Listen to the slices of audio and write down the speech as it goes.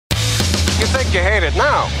You think you hate it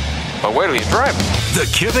now, but wait till you drive it. The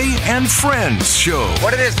Kibbe and Friends Show.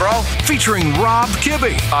 What it is, bro? Featuring Rob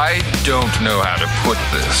Kibbe. I don't know how to put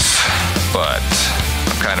this, but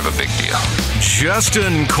I'm kind of a big deal.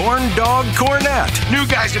 Justin Corndog Cornett. New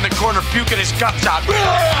guy's in the corner puking his guts out.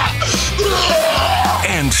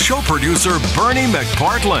 And show producer Bernie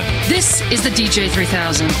McPartland. This is the DJ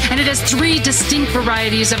 3000, and it has 3 distinct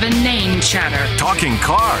varieties of inane chatter. Talking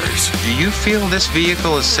cars. Do you feel this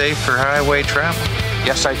vehicle is safe for highway travel?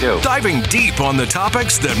 Yes, I do. Diving deep on the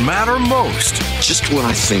topics that matter most. Just when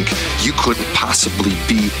I think you couldn't possibly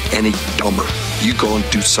be any dumber, you go and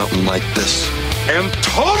do something like this. And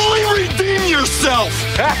totally redeem yourself!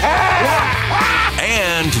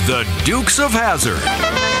 And the Dukes of Hazzard.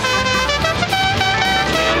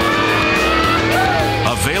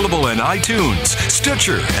 Available in iTunes,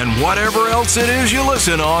 Stitcher, and whatever else it is you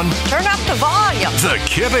listen on. Turn up the volume. The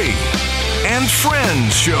Kibbe and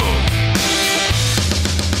Friends Show.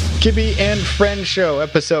 Kibbe and Friends Show,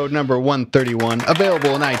 episode number 131.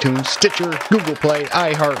 Available in iTunes, Stitcher, Google Play,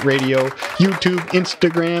 iHeartRadio, YouTube,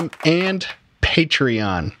 Instagram, and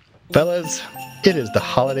Patreon. Fellas, it is the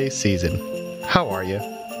holiday season. How are you?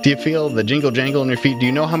 Do you feel the jingle jangle in your feet? Do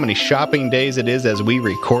you know how many shopping days it is as we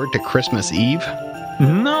record to Christmas Eve?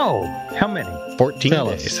 No. How many? 14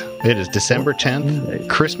 days. It is December 10th.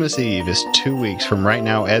 Christmas Eve is 2 weeks from right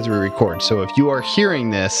now as we record. So if you are hearing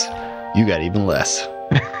this, you got even less.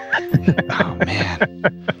 Oh,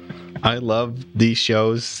 man. I love these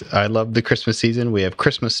shows. I love the Christmas season. We have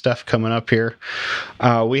Christmas stuff coming up here.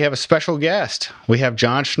 We have a special guest. We have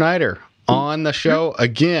John Schneider on the show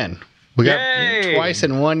again. We got twice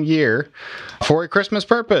in 1 year for a Christmas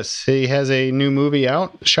purpose. He has a new movie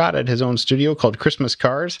out, shot at his own studio called Christmas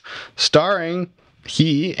Cars, starring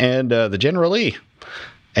he and the General Lee.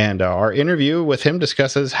 And our interview with him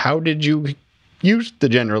discusses how did you use the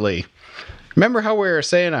General Lee? Remember how we were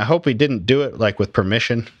saying, I hope he didn't do it like with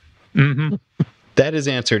permission? Mm-hmm. That is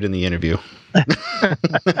answered in the interview.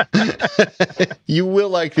 You will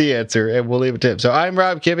like the answer, and we'll leave it to him. So I'm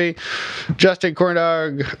Rob Kibbe. Justin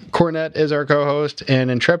Cornett is our co-host,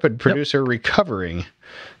 and intrepid producer recovering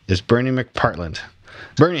is Bernie McPartland.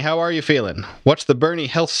 Bernie, how are you feeling? What's the Bernie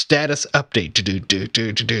health status update?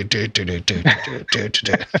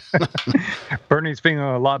 Bernie's feeling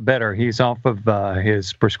a lot better. He's off of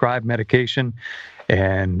his prescribed medication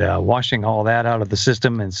and washing all that out of the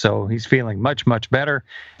system. And so he's feeling much, much better.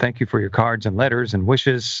 Thank you for your cards and letters and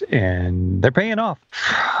wishes. And they're paying off.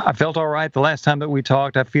 I felt all right the last time that we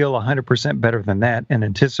talked. I feel 100% better than that and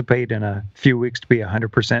anticipate in a few weeks to be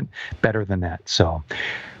 100% better than that. So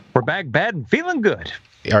we're back bad and feeling good.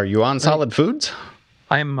 Are you on solid foods?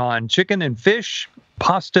 I'm on chicken and fish,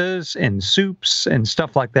 pastas and soups and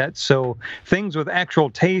stuff like that. So things with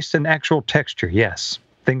actual taste and actual texture. Yes,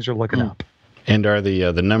 things are looking up. And are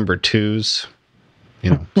the number twos,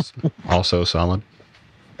 also solid?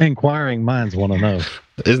 Inquiring minds want to know.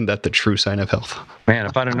 Isn't that the true sign of health? Man,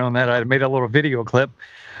 if I'd have known that, I'd have made a little video clip.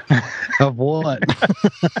 Of what?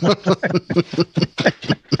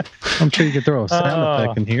 I'm sure you could throw a sound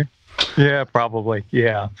effect in here. Yeah, probably.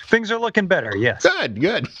 Yeah. Things are looking better, yes.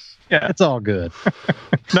 Good. Yeah. It's all good.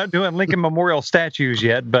 Not doing Lincoln Memorial statues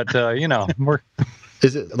yet, but, we're...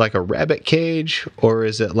 Is it like a rabbit cage, or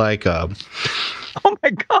is it like a... Oh, my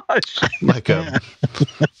gosh. Like a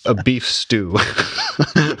beef stew?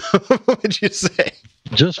 What would you say?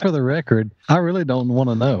 Just for the record, I really don't want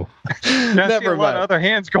to know. Never mind. A lot of other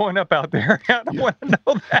hands going up out there. I don't want to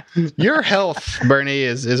know that. Your health, Bernie,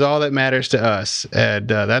 is all that matters to us. And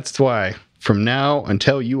that's why from now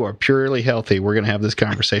until you are purely healthy, we're going to have this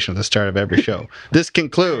conversation at the start of every show. This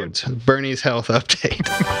concludes Bernie's health update.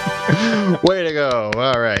 Way to go.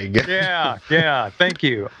 All right. Yeah. Thank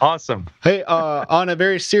you. Awesome. Hey, on a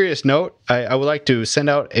very serious note, I would like to send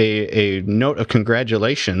out a note of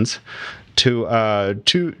congratulations to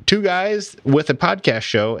two guys with a podcast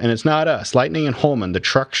show, and it's not us. Lightning and Holman, the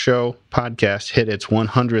Truck Show podcast, hit its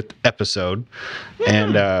 100th episode,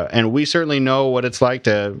 and we certainly know what it's like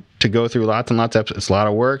to go through lots and lots of episodes. It's a lot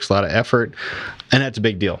of work, it's a lot of effort, and that's a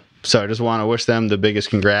big deal. So I just want to wish them the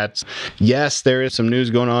biggest congrats. Yes, there is some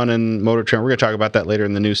news going on in Motor Trend. We're going to talk about that later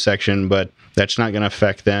in the news section, but that's not going to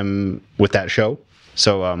affect them with that show.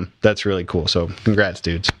 So that's really cool. So congrats,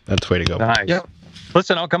 dudes. That's the way to go. Nice. Yep.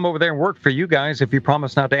 Listen, I'll come over there and work for you guys if you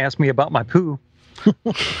promise not to ask me about my poo.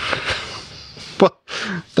 Well,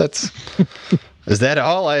 is that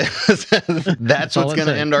all? That's what's going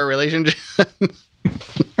to end our relationship?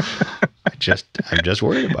 I'm just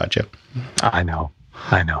worried about you. I know.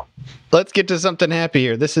 I know. Let's get to something happy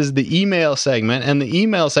here. This is the email segment, and the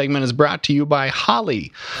email segment is brought to you by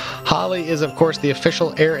Holly. Holly is, of course, the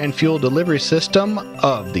official air and fuel delivery system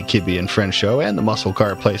of the Kibbe and Friends Show and the Muscle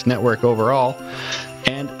Car Place Network overall.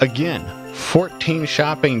 And again, 14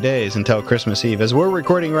 shopping days until Christmas Eve, as we're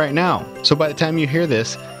recording right now. So by the time you hear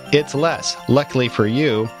this, it's less. Luckily for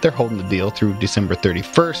you, they're holding the deal through December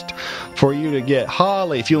 31st for you to get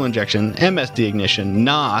Holly fuel injection, MSD ignition,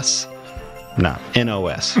 NOS,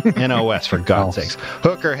 NOS for God's sakes,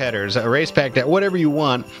 hooker headers, a race pack, whatever you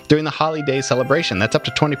want during the holiday celebration. That's up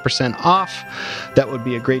to 20% off. That would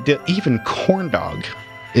be a great deal. Even Corn Dog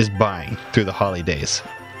is buying through the holidays.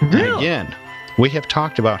 Really? And again, we have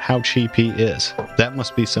talked about how cheap he is. That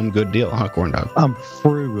must be some good deal, huh, Corn Dog? I'm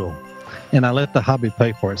frugal, and I let the hobby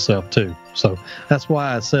pay for itself too. So that's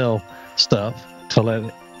why I sell stuff to let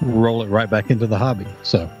it roll it right back into the hobby.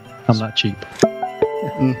 So I'm not cheap.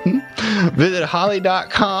 Visit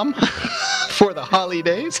holly.com for the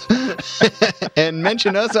holidays and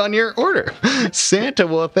mention us on your order. Santa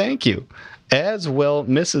will thank you, as will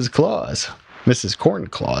Mrs. Claus. Mrs. Corn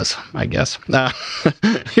Claus, I guess.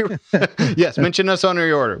 Yes, mention us on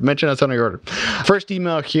your order. Mention us on your order. First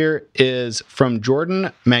email here is from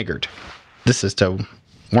Jordan Maggart. This is to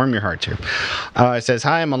warm your hearts here. It says,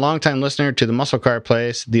 "Hi, I'm a longtime listener to the Muscle Car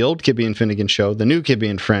Place, the old Kibbe and Finnegan show, the new Kibbe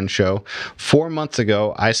and Friends show. 4 months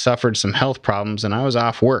ago, I suffered some health problems and I was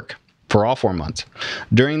off work for all 4 months.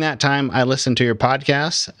 During that time, I listened to your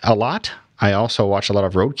podcasts a lot. I also watched a lot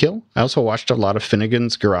of Roadkill. I also watched a lot of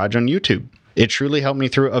Finnegan's Garage on YouTube. It truly helped me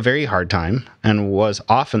through a very hard time and was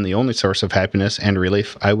often the only source of happiness and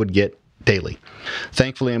relief I would get daily.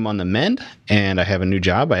 Thankfully, I'm on the mend, and I have a new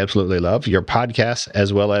job I absolutely love. Your podcasts,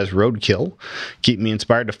 as well as Roadkill, keep me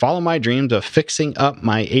inspired to follow my dreams of fixing up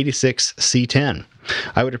my 86 C10.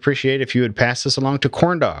 I would appreciate if you would pass this along to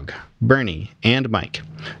Corn Dog, Bernie, and Mike.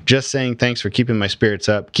 Just saying thanks for keeping my spirits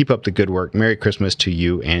up. Keep up the good work. Merry Christmas to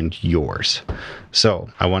you and yours." So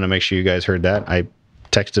I want to make sure you guys heard that. I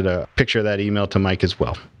texted a picture of that email to Mike as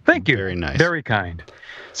well. Thank you. Very nice. Very kind.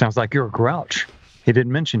 Sounds like you're a grouch. He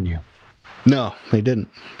didn't mention you. No, he didn't.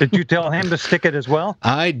 Did you tell him to stick it as well?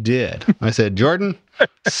 I did. I said, "Jordan,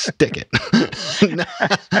 stick it."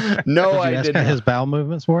 No, I Did you did ask not. how his bowel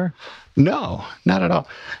movements were? No, not at all.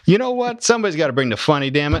 You know what? Somebody's got to bring the funny,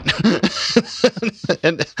 damn it.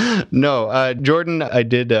 And no, Jordan, I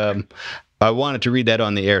did. I wanted to read that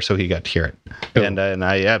on the air so he got to hear it, and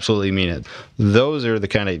I absolutely mean it. Those are the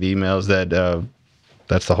kind of emails that.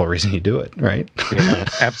 That's the whole reason you do it, right? Yeah,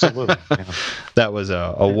 absolutely. Yeah. That was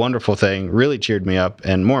a wonderful thing. Really cheered me up,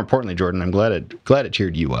 and more importantly, Jordan, I'm glad it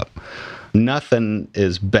cheered you up. Nothing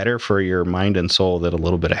is better for your mind and soul than a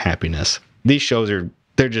little bit of happiness. These shows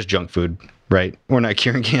they're just junk food, right? We're not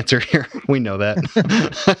curing cancer here. We know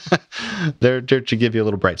that. They're to give you a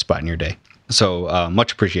little bright spot in your day. So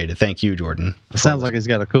much appreciated. Thank you, Jordan. It sounds like he's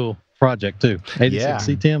got a cool project too. 86 Yeah.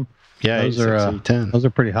 C10. Yeah, Those are 86C10. those are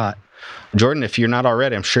pretty hot. Jordan, if you're not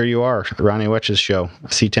already, I'm sure you are. Ronnie Wetch's show,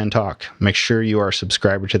 C10 Talk. Make sure you are a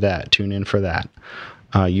subscriber to that. Tune in for that.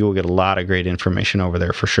 You will get a lot of great information over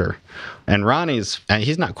there for sure. And Ronnie's,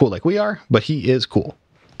 he's not cool like we are, but he is cool.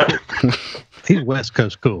 He's West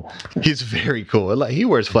Coast cool. He's very cool. Like, he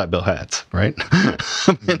wears flat bill hats, right?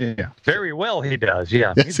 Yeah. Very well he does.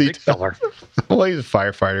 Yeah. Yes, He's a he big does. feller. Well, he's a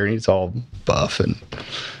firefighter, and he's all buff and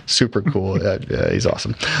super cool. He's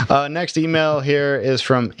awesome. Next email here is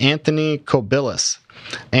from Anthony Kobilis.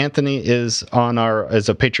 Anthony is is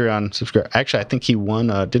a Patreon subscriber. Actually, I think he won.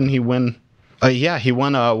 Didn't he win? Yeah, he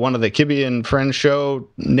won one of the Kibbe and Friends show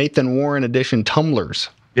Nathan Warren edition tumblers.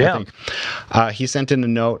 Yeah. I think. He sent in a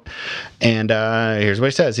note, and here's what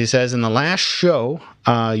he says. He says, "In the last show,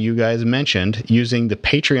 you guys mentioned using the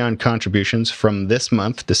Patreon contributions from this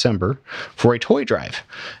month, December, for a toy drive,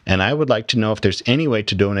 and I would like to know if there's any way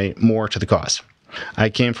to donate more to the cause. I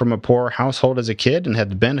came from a poor household as a kid and had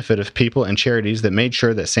the benefit of people and charities that made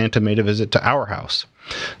sure that Santa made a visit to our house.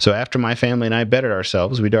 So after my family and I bettered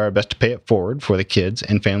ourselves, we do our best to pay it forward for the kids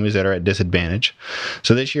and families that are at disadvantage.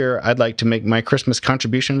 So this year, I'd like to make my Christmas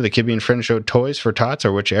contribution to the Kibbe and Friends Show Toys for Tots,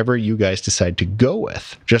 or whichever you guys decide to go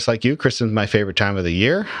with. Just like you, Christmas is my favorite time of the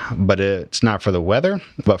year, but it's not for the weather,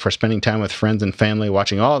 but for spending time with friends and family,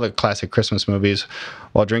 watching all the classic Christmas movies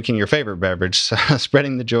while drinking your favorite beverage,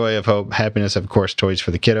 spreading the joy of hope, happiness, of course, toys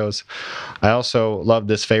for the kiddos. I also love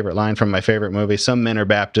this favorite line from my favorite movie. Some men are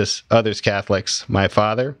Baptists, others Catholics. My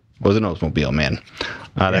father was an Oldsmobile man."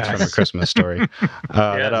 That's from A Christmas Story.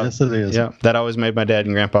 Yes, it is. Yeah, that always made my dad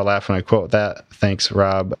and grandpa laugh when I quote that. Thanks,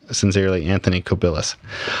 Rob. Sincerely, Anthony Kobilis.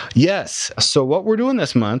 Yes. So what we're doing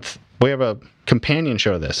this month, we have a companion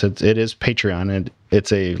show to this. It is Patreon, and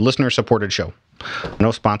it's a listener-supported show.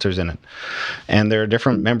 No sponsors in it. And there are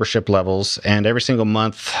different membership levels, and every single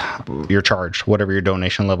month you're charged, whatever your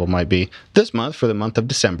donation level might be. This month, for the month of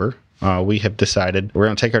December, we have decided we're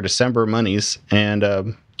going to take our December monies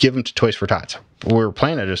and give them to Toys for Tots. We're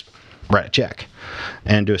planning to just write a check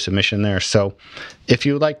and do a submission there. So if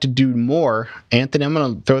you would like to do more, Anthony, I'm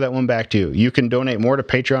going to throw that one back to you. You can donate more to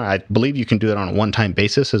Patreon. I believe you can do that on a one-time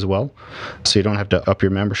basis as well, so you don't have to up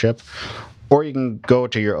your membership. Or you can go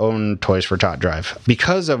to your own Toys for Tot drive.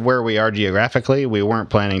 Because of where we are geographically, we weren't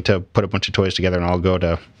planning to put a bunch of toys together and all go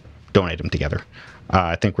to donate them together.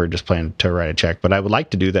 I think we're just planning to write a check, but I would like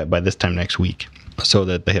to do that by this time next week so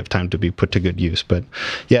that they have time to be put to good use. But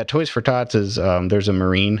yeah, Toys for Tots is, there's a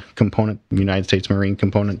Marine component, United States Marine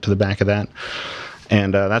component to the back of that.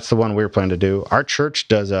 And that's the one we're planning to do. Our church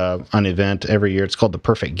does an event every year. It's called The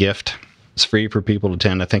Perfect Gift. It's free for people to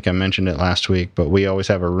attend. I think I mentioned it last week, but we always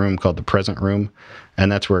have a room called the Present Room, and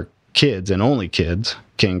that's where kids, and only kids,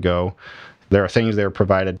 can go. There are things there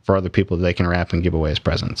provided for other people that they can wrap and give away as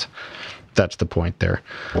presents. That's the point there.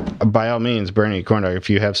 By all means, Bernie Corndog, if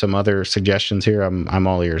you have some other suggestions here, I'm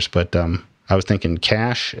all ears. But I was thinking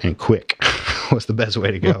cash and quick was the best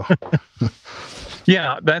way to go.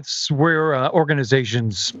 Yeah, that's where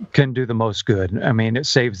organizations can do the most good. I mean, it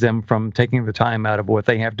saves them from taking the time out of what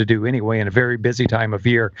they have to do anyway in a very busy time of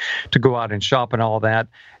year to go out and shop and all that.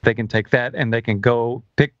 They can take that and they can go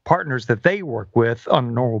pick partners that they work with on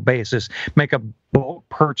a normal basis, make a bulk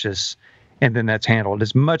purchase, and then that's handled.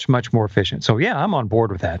 It's much, much more efficient. So, yeah, I'm on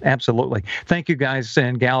board with that. Absolutely. Thank you, guys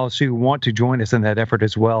and gals who want to join us in that effort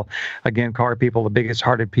as well. Again, car people, the biggest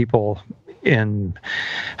hearted people in,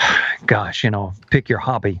 gosh, pick your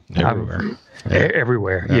hobby.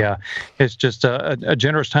 Everywhere. Yeah. It's just a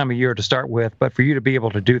generous time of year to start with. But for you to be able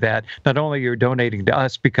to do that, not only you're donating to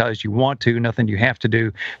us because you want to, nothing you have to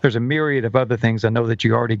do. There's a myriad of other things I know that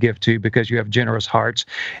you already give to because you have generous hearts.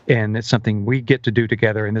 And it's something we get to do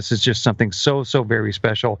together. And this is just something so, so very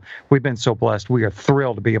special. We've been so blessed. We are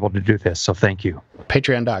thrilled to be able to do this. So thank you.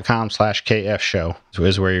 Patreon.com/KF show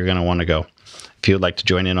is where you're going to want to go if you would like to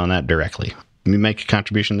join in on that directly. If you make a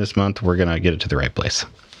contribution this month, we're going to get it to the right place.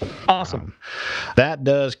 Awesome. That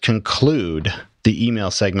does conclude the email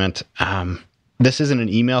segment. This isn't an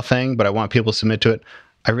email thing, but I want people to submit to it.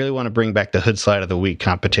 I really want to bring back the Hood Slide of the Week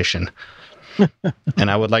competition. And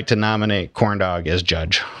I would like to nominate Corndog as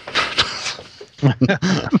judge.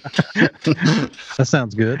 That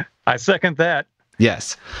sounds good. I second that.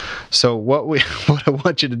 Yes. So what I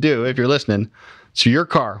want you to do, if you're listening, so your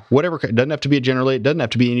car, whatever, it doesn't have to be a General Lee, it doesn't have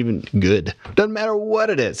to be even good. Doesn't matter what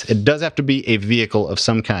it is. It does have to be a vehicle of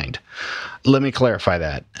some kind. Let me clarify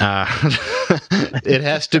that. It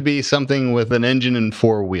has to be something with an engine and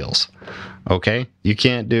four wheels. Okay? You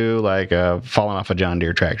can't do like falling off a John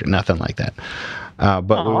Deere tractor, nothing like that.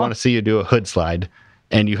 But we want to see you do a hood slide,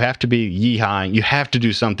 and you have to be yeehawing. You have to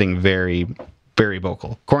do something very, very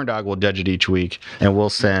vocal. Corndog will judge it each week, and we'll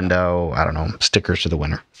send, stickers to the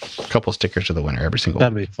winner. A couple stickers to the winner every single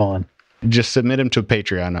That'd week. be fun. Just submit them to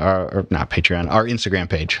Patreon, or not Patreon, our Instagram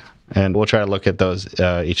page, and we'll try to look at those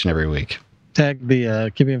each and every week. Tag the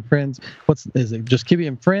Kibby and Friends. Is it just Kibby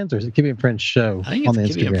and Friends, or is it Kibby and Friends Show I think on the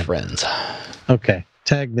it's Kibby Instagram? and Friends. Okay.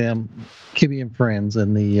 Tag them, Kibby and Friends,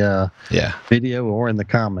 in the video or in the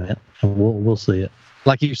comment, and we'll see it.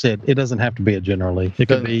 Like you said, it doesn't have to be a General Lee. It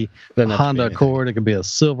could be a Honda Accord. It could be a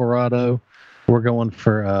Silverado. We're going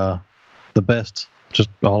for the best, just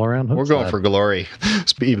all around. We're going for glory.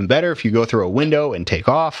 It's even better if you go through a window and take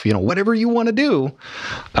off. Whatever you want to do.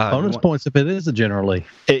 Bonus points if it is a General Lee.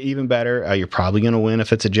 Even better. You're probably going to win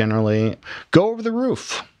if it's a General Lee. Go over the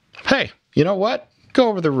roof. Hey, you know what? Go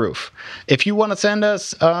over the roof. If you want to send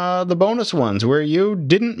us the bonus ones where you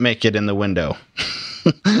didn't make it in the window.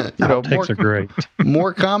 Outtakes are great.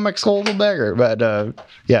 More comics, hold the beggar. But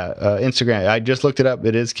Instagram. I just looked it up.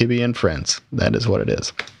 It is Kibby and Friends. That is what it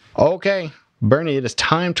is. Okay, Bernie, it is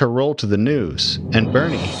time to roll to the news. And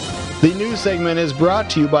Bernie, the news segment is brought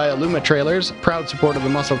to you by Illuma Trailers, proud supporter of the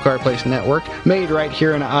Muscle Car Place Network, made right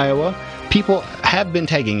here in Iowa. People have been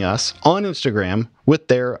tagging us on Instagram with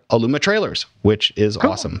their Illuma trailers, which is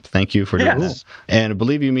awesome. Thank you for doing that. And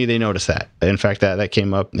believe you me, they noticed that. In fact, that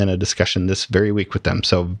came up in a discussion this very week with them.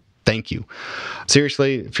 So thank you.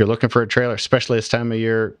 Seriously, if you're looking for a trailer, especially this time of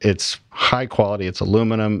year, it's high quality. It's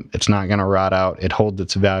aluminum. It's not going to rot out. It holds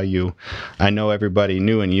its value. I know everybody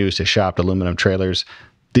new and used has shopped aluminum trailers.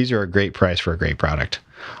 These are a great price for a great product.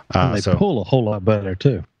 And they pull a whole lot better,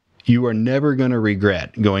 too. You are never going to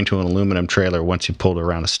regret going to an aluminum trailer once you pulled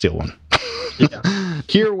around a steel one. Yeah.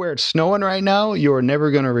 Here where it's snowing right now, you're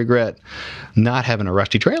never going to regret not having a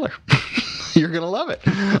rusty trailer. You're going to love it.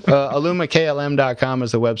 IllumaKLM.com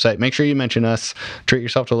is the website. Make sure you mention us. Treat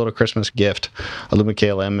yourself to a little Christmas gift.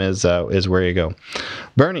 IllumaKLM is where you go.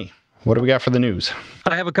 Bernie, what do we got for the news?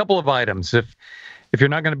 I have a couple of items. If you're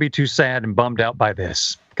not going to be too sad and bummed out by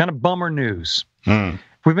this, kind of bummer news.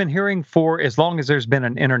 We've been hearing for as long as there's been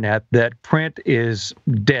an internet that print is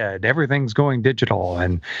dead. Everything's going digital.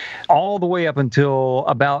 And all the way up until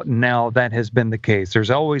about now, that has been the case.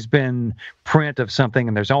 There's always been print of something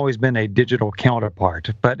and there's always been a digital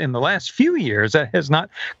counterpart. But in the last few years, that has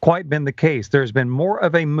not quite been the case. There's been more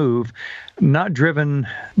of a move, not driven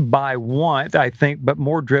by want, I think, but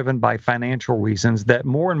more driven by financial reasons, that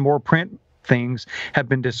more and more print things have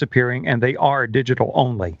been disappearing and they are digital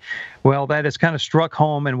only. Well, that has kind of struck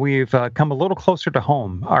home and we've come a little closer to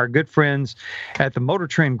home. Our good friends at the Motor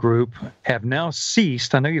Trend Group have now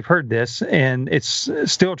ceased, I know you've heard this, and it's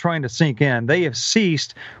still trying to sink in. They have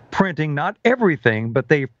ceased printing, not everything, but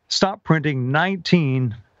they've stopped printing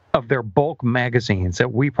 19 of their bulk magazines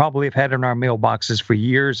that we probably have had in our mailboxes for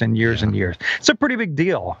years and years and years. It's a pretty big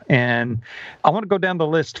deal. And I want to go down the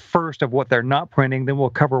list first of what they're not printing, then we'll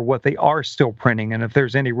cover what they are still printing and if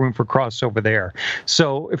there's any room for crossover there.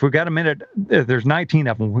 So if we've got a minute, there's 19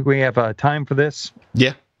 of them. We have time for this?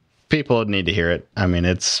 Yeah. People need to hear it. I mean,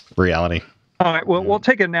 it's reality. All right, well, we'll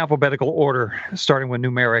take it in alphabetical order, starting with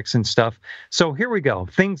numerics and stuff. So here we go.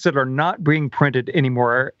 Things that are not being printed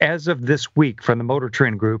anymore as of this week from the Motor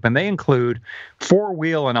Trend Group, and they include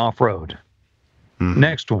four-wheel and off-road.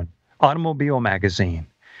 Next one, automobile magazine.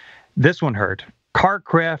 This one hurt.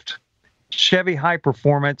 CarCraft, Chevy High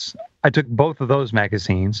Performance. I took both of those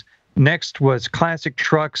magazines. Next was Classic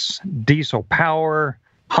Trucks, Diesel Power,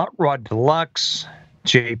 Hot Rod Deluxe,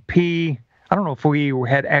 JP. I don't know if we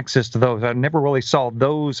had access to those. I never really saw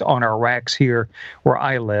those on our racks here where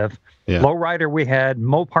I live. Lowrider we had,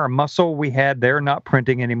 Mopar Muscle we had. They're not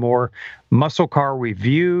printing anymore. Muscle Car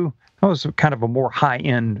Review. That was kind of a more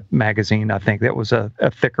high-end magazine, I think. That was a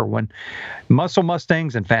thicker one. Muscle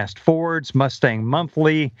Mustangs and Fast Fords, Mustang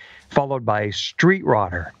Monthly, followed by Street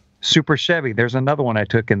Rodder. Super Chevy. There's another one I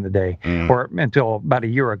took in the day, or until about a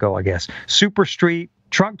year ago, I guess. Super Street,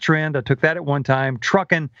 Truck Trend. I took that at one time.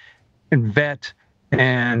 Truckin', and Vet,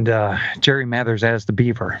 and Jerry Mathers as the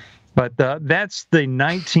Beaver. But that's the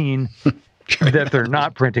 19 that they're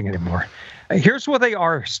not printing anymore. Here's what they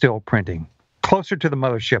are still printing, closer to the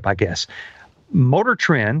mothership, I guess. Motor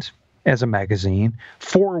Trend as a magazine,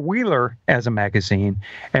 Four-Wheeler as a magazine,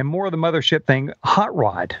 and more of the mothership thing, Hot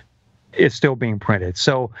Rod, is still being printed.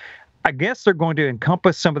 So I guess they're going to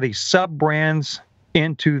encompass some of these sub-brands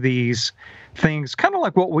into these things, kind of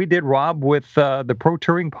like what we did, Rob, with the Pro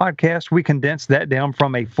Touring podcast. We condensed that down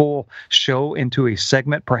from a full show into a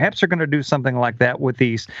segment. Perhaps they're going to do something like that with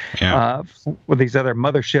these other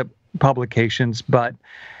mothership publications. But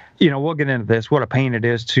we'll get into this. What a pain it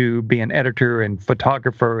is to be an editor and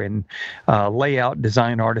photographer and layout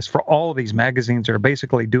design artist for all of these magazines that are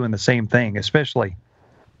basically doing the same thing. Especially,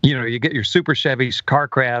 you get your Super Chevys,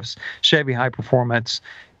 CarCrafts, Chevy High Performance.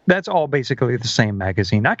 That's all basically the same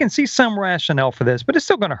magazine. I can see some rationale for this, but it's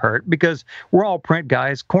still going to hurt because we're all print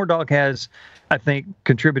guys. Corndog has, I think,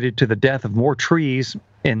 contributed to the death of more trees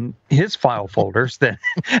in his file folders than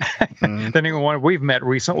anyone we've met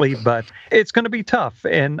recently, but it's going to be tough.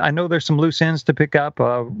 And I know there's some loose ends to pick up.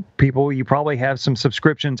 People, you probably have some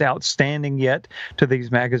subscriptions outstanding yet to these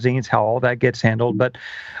magazines, how all that gets handled, but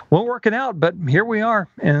we'll work it out. But here we are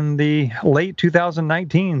in the late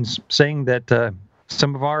 2019s saying that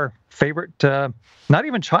some of our favorite, not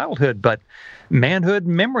even childhood, but manhood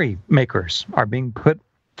memory makers are being put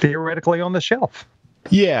theoretically on the shelf.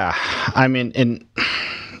 Yeah. I mean,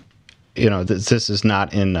 this is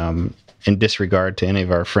not in disregard to any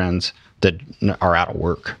of our friends that are out of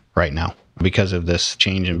work right now because of this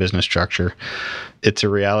change in business structure. It's a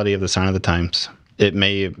reality of the sign of the times. It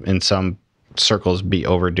may, in some circles, be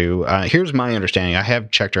overdue. Here's my understanding. I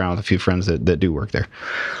have checked around with a few friends that do work there.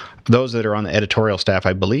 Those that are on the editorial staff,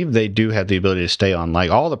 I believe they do have the ability to stay on.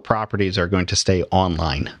 Like, all the properties are going to stay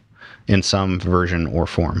online in some version or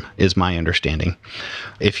form, is my understanding.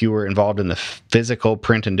 If you were involved in the physical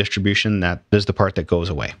print and distribution, that is the part that goes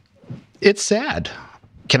away. It's sad.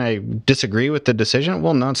 Can I disagree with the decision?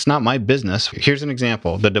 Well, no, it's not my business. Here's an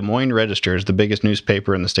example. The Des Moines Register is the biggest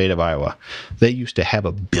newspaper in the state of Iowa. They used to have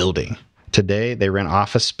a building. Today, they rent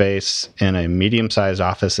office space in a medium-sized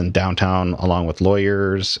office in downtown, along with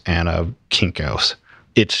lawyers and a Kinko's.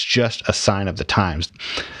 It's just a sign of the times.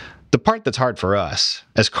 The part that's hard for us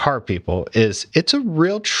as car people is it's a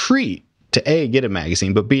real treat to A, get a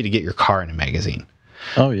magazine, but B, to get your car in a magazine.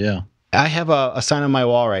 Oh, yeah. I have a sign on my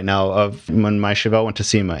wall right now of when my Chevelle went to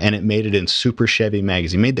SEMA, and it made it in Super Chevy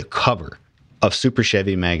magazine, made the cover. of Super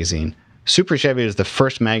Chevy magazine. Super Chevy is the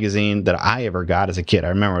first magazine that I ever got as a kid. I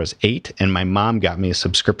remember I was 8, and my mom got me a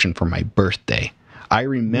subscription for my birthday. I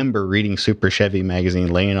remember reading Super Chevy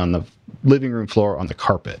magazine laying on the living room floor on the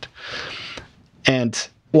carpet. And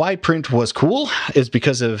why print was cool is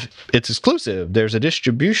because of it's exclusive. There's a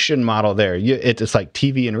distribution model there. It's like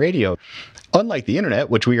TV and radio. Unlike the internet,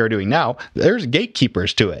 which we are doing now, there's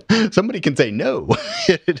gatekeepers to it. Somebody can say no.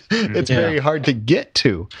 It's very hard to get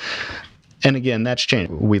to. And again, that's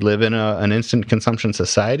changed. We live in an instant consumption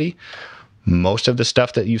society. Most of the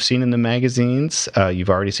stuff that you've seen in the magazines, you've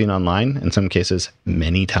already seen online, in some cases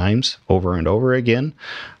many times, over and over again.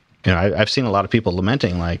 You know, I've seen a lot of people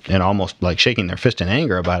lamenting, and almost shaking their fist in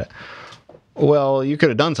anger about it. Well, you could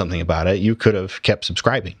have done something about it. You could have kept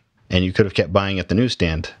subscribing, and you could have kept buying at the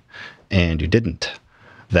newsstand, and you didn't.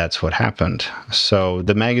 That's what happened. So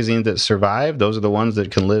the magazines that survive, those are the ones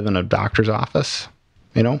that can live in a doctor's office,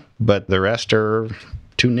 but the rest are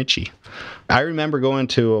too nichey. I remember going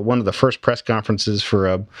to one of the first press conferences for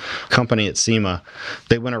a company at SEMA.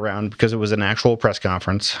 They went around because it was an actual press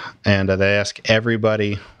conference, and they asked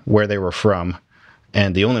everybody where they were from,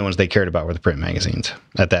 and the only ones they cared about were the print magazines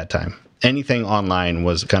at that time. Anything online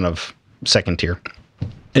was kind of second tier.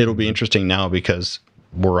 It'll be interesting now because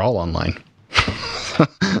we're all online.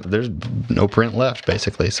 There's no print left,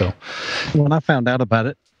 basically. So when I found out about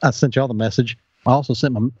it, I sent y'all the message. I also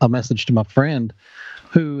sent a message to my friend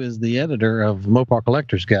who is the editor of Mopar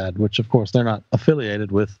Collector's Guide, which, of course, they're not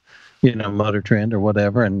affiliated with, Motor Trend or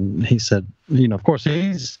whatever. And he said, of course,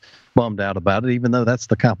 he's bummed out about it, even though that's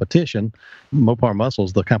the competition. Mopar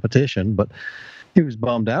Muscle's the competition, but he was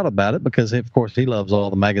bummed out about it because, of course, he loves all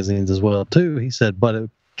the magazines as well, too. He said, but it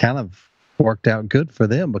kind of worked out good for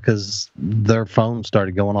them because their phone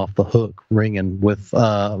started going off the hook, ringing with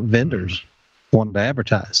vendors wanted to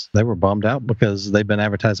advertise. They were bummed out because they've been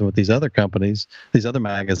advertising with these other companies, these other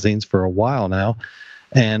magazines for a while now,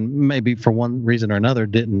 and maybe for one reason or another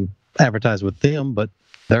didn't advertise with them, but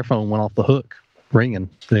their phone went off the hook ringing,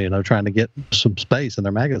 trying to get some space in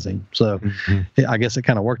their magazine. So I guess it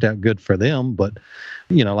kind of worked out good for them, but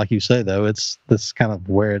like you say, though, it's this kind of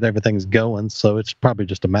where everything's going. So it's probably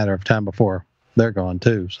just a matter of time before they're gone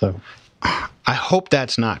too. So I hope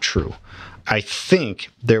that's not true. I think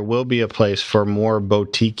there will be a place for more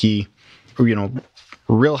boutique-y,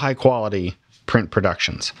 real high-quality print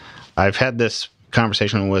productions. I've had this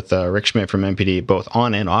conversation with Rick Schmidt from MPD, both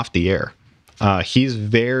on and off the air. He's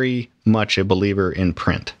very much a believer in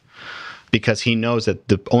print because he knows that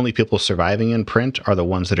the only people surviving in print are the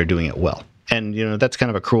ones that are doing it well. And, that's kind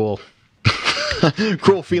of a cruel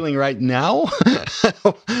feeling right now,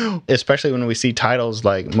 especially when we see titles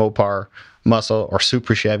like Mopar Muscle or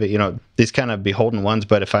Super Chevy, these kind of beholden ones.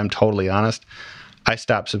 But if I'm totally honest, I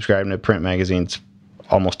stopped subscribing to print magazines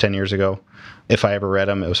almost 10 years ago. If I ever read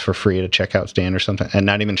them, it was for free at a checkout stand or something, and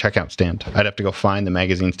not even checkout stand. I'd have to go find the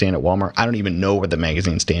magazine stand at Walmart. I don't even know where the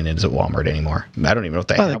magazine stand is at Walmart anymore. I don't even know if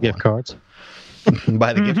they have the gift cards.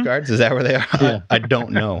 Buy the gift cards? Is that where they are? Yeah. I don't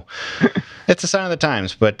know. It's a sign of the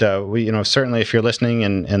times, but we, certainly if you're listening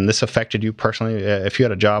and this affected you personally, if you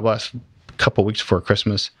had a job last couple weeks before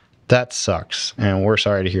Christmas, that sucks, and we're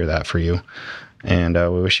sorry to hear that for you. And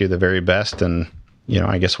we wish you the very best, and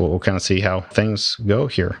I guess we'll kind of see how things go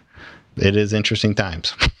here. It is interesting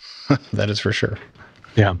times. That is for sure.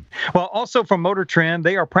 Yeah. Well, also from Motor Trend,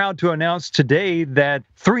 they are proud to announce today that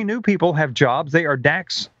 3 new people have jobs. They are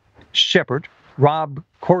Dax Shepard, Rob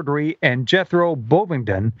Corddry, and Jethro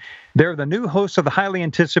Bovingdon. They're the new hosts of the highly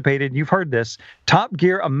anticipated, you've heard this, Top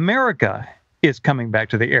Gear America is coming back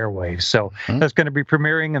to the airwaves. So that's going to be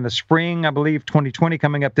premiering in the spring, I believe, 2020,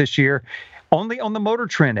 coming up this year. Only on the Motor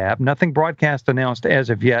Trend app, nothing broadcast announced as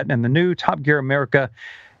of yet. And the new Top Gear America,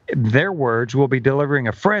 their words, will be delivering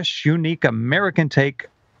a fresh, unique American take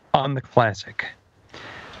on the classic.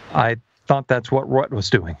 I thought that's what Rut was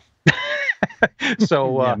doing.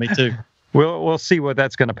 So yeah, me too. We'll see what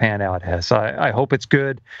that's going to pan out as. I hope it's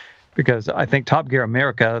good, because I think Top Gear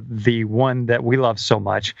America, the one that we love so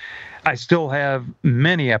much, I still have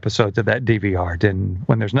many episodes of that DVR'd, and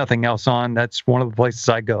when there's nothing else on, that's one of the places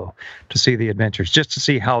I go to see the adventures, just to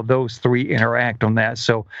see how those 3 interact on that.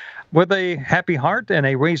 So with a happy heart and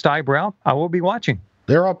a raised eyebrow, I will be watching.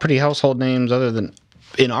 They're all pretty household names, other than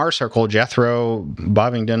in our circle. Jethro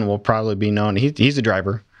Bovingdon will probably be known. He's a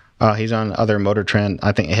driver. He's on other Motor Trend.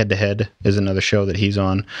 I think Head to Head is another show that he's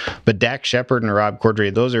on. But Dax Shepard and Rob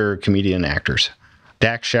Corddry, those are comedian actors.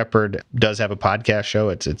 Dax Shepard does have a podcast show.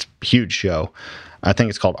 It's a huge show. I think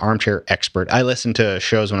it's called Armchair Expert. I listen to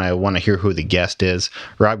shows when I want to hear who the guest is.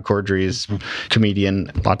 Rob Corddry's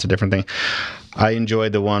comedian, lots of different things. I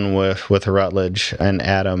enjoyed the one with Rutledge and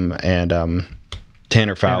Adam and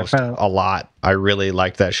Tanner Faust a lot. I really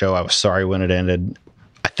liked that show. I was sorry when it ended.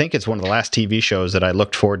 I think it's one of the last TV shows that I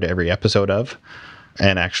looked forward to every episode of,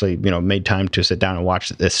 and actually, made time to sit down and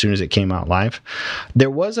watch it as soon as it came out live.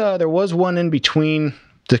 There was one in between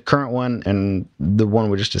the current one and the one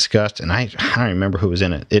we just discussed, and I don't remember who was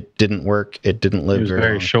in it. It didn't work. It didn't live. It was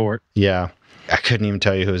very short. Yeah, I couldn't even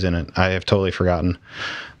tell you who was in it. I have totally forgotten.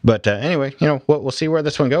 But anyway, we'll see where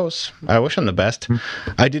this one goes. I wish them the best.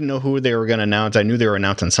 I didn't know who they were going to announce. I knew they were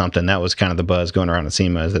announcing something. That was kind of the buzz going around the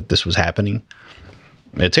SEMA, is that this was happening.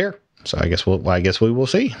 It's here, so I guess we will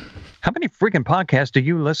see. How many freaking podcasts do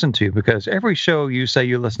you listen to? Because every show you say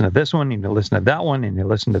you listen to this one, and you listen to that one, and you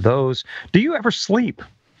listen to those. Do you ever sleep?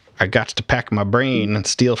 I got to pack my brain and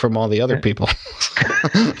steal from all the other people.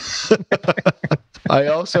 I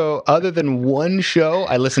also, other than one show,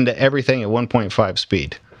 I listen to everything at 1.5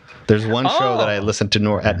 speed. There's one show that I listen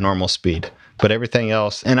to at normal speed, but everything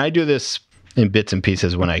else, and I do this in bits and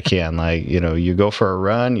pieces when I can. Like, you go for a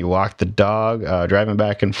run, you walk the dog, driving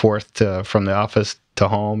back and forth from the office to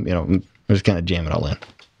home, I'm just kind of jam it all in.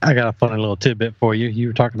 I got a funny little tidbit for you. You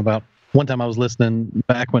were talking about one time I was listening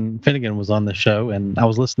back when Finnegan was on the show, and I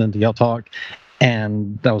was listening to y'all talk,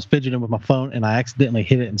 and I was fidgeting with my phone, and I accidentally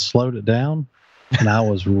hit it and slowed it down, and I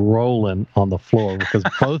was rolling on the floor because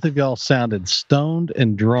both of y'all sounded stoned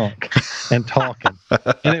and drunk and talking,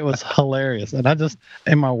 and it was hilarious. And I just,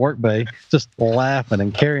 in my work bay, just laughing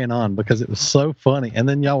and carrying on because it was so funny. And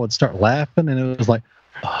then y'all would start laughing, and it was like,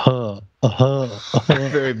 very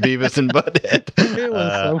Beavis and Butthead. It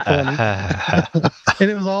was so funny.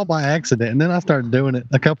 And it was all by accident. And then I started doing it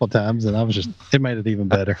a couple of times, and it made it even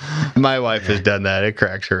better. My wife has done that. It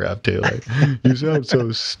cracks her up too. Like, you sound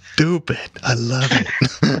so stupid. I love it.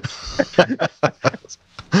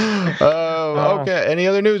 Okay. Any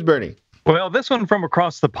other news, Bernie? Well, this one from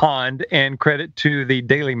across the pond, and credit to the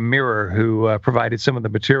Daily Mirror who provided some of the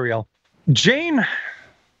material. Jane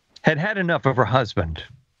had enough of her husband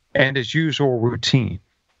and his usual routine.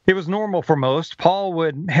 It was normal for most. Paul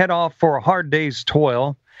would head off for a hard day's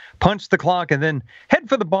toil, punch the clock, and then head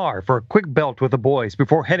for the bar for a quick belt with the boys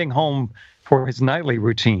before heading home for his nightly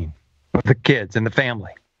routine with the kids and the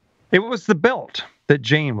family. It was the belt that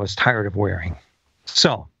Jane was tired of wearing.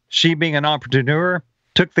 So, she, being an entrepreneur,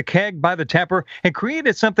 took the keg by the tapper and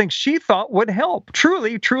created something she thought would help,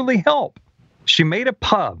 truly, truly help. She made a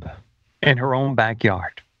pub in her own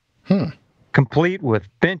backyard. Complete with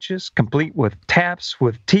benches, complete with taps,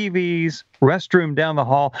 with TVs, restroom down the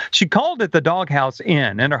hall. She called it the Doghouse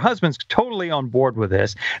Inn, and her husband's totally on board with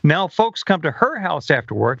this. Now folks come to her house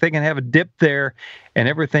after work. They can have a dip there, and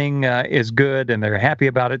everything is good, and they're happy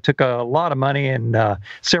about it. Took a lot of money and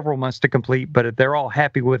several months to complete, but they're all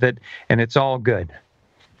happy with it, and it's all good.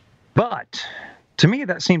 But to me,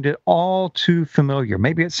 that seemed all too familiar.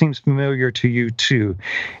 Maybe it seems familiar to you too.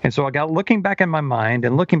 And so I got looking back in my mind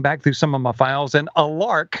and looking back through some of my files, and a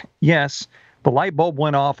lark, yes, the light bulb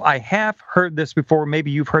went off. I have heard this before.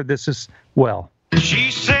 Maybe you've heard this as well.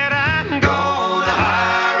 She said, I'm gonna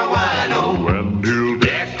hire a wino and he'll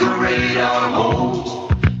decorate our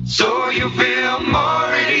home so you feel more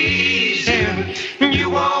at ease and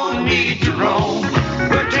you won't need to roam.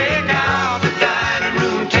 We'll take out the dining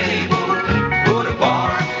room table, put a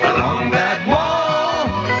bar along that wall,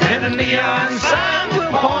 and a neon sign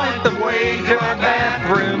will point the way to our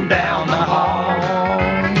bathroom down the hall.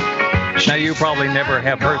 Now, you probably never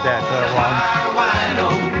have heard that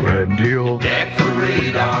Red deal.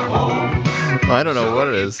 Decorate our home. I don't know what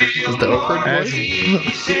it is. Is the Oakland voice?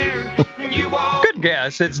 Good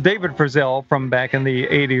guess. It's David Frizzell from back in the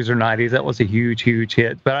 80s or 90s. That was a huge, huge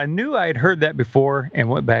hit. But I knew I'd heard that before and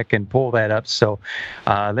went back and pulled that up. So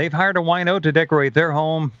they've hired a wino to decorate their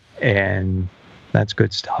home, and that's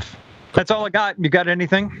good stuff. That's all I got. You got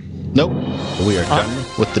anything? Nope. We are done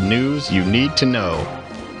with the news you need to know,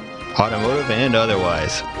 automotive and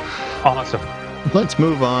otherwise. Awesome. Let's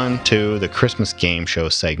move on to the Christmas game show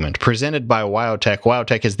segment presented by WyoTech.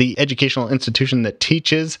 WyoTech is the educational institution that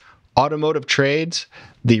teaches automotive trades,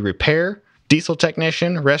 the repair, diesel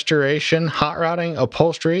technician, restoration, hot rodding,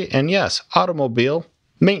 upholstery, and yes, automobile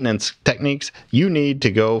maintenance techniques you need to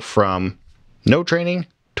go from no training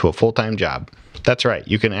to a full-time job. That's right.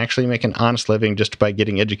 You can actually make an honest living just by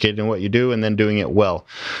getting educated in what you do and then doing it well.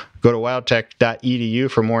 Go to wyotech.edu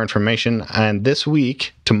for more information. And this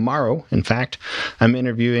week, tomorrow, in fact, I'm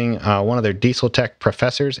interviewing one of their diesel tech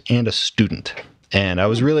professors and a student. And I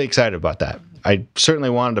was really excited about that. I certainly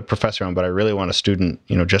wanted a professor on, but I really want a student,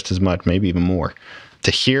 just as much, maybe even more,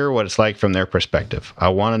 to hear what it's like from their perspective. I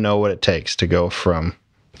want to know what it takes to go from,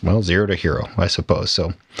 zero to hero, I suppose.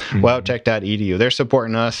 So, wowtech.edu, they're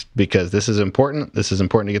supporting us because this is important. This is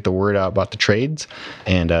important to get the word out about the trades,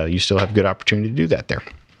 and you still have a good opportunity to do that there.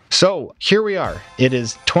 So here we are. It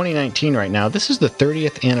is 2019 right now. This is the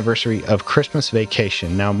 30th anniversary of Christmas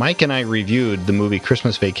Vacation. Now, Mike and I reviewed the movie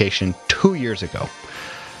Christmas Vacation 2 years ago,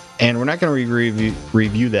 and we're not going to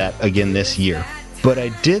review that again this year. But I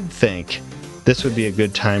did think this would be a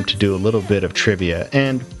good time to do a little bit of trivia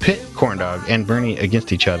and pit Corndog and Bernie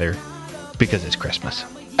against each other because it's Christmas.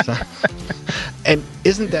 And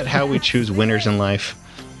isn't that how we choose winners in life?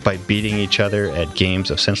 By beating each other at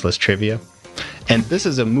games of senseless trivia? And this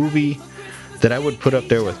is a movie that I would put up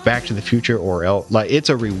there with Back to the Future or it's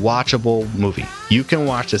a rewatchable movie. You can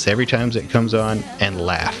watch this every time it comes on and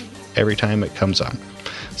laugh every time it comes on.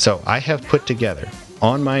 So I have put together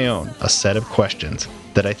on my own a set of questions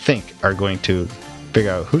that I think are going to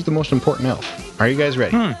figure out who's the most important elf. Are you guys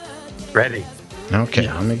ready? Ready.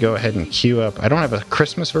 Okay, Let me go ahead and queue up. I don't have a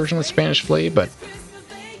Christmas version of Spanish Flea, but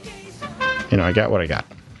I got what I got.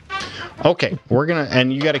 Okay,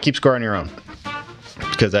 and you got to keep score on your own,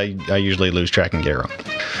 because I usually lose track and get it wrong.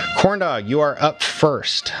 Corndog, you are up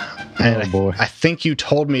first. And boy. I think you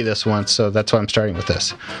told me this once, so that's why I'm starting with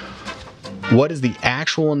this. What is the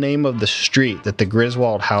actual name of the street that the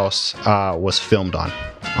Griswold house was filmed on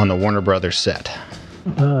the Warner Brothers set?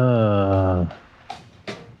 The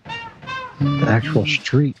actual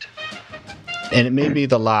street. And it may be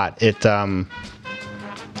the lot. It's a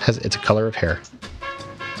color of hair.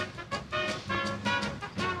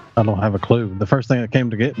 I don't have a clue. The first thing that came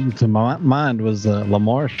to my mind was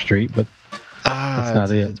Lamar Street, but that's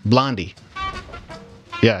not it. It's Blondie.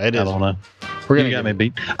 Yeah, it is. I don't know. You got me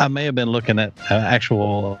beat. I may have been looking at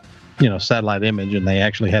actual, satellite image, and they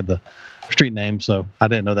actually had the street name, so I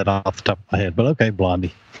didn't know that off the top of my head. But okay,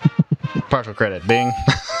 Blondie. Partial credit. Bing.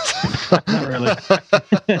 Not really.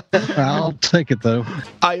 I'll take it, though.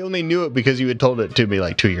 I only knew it because you had told it to me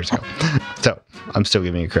like 2 years ago. So I'm still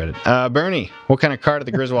giving you credit. Bernie, what kind of car did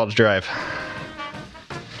the Griswolds drive?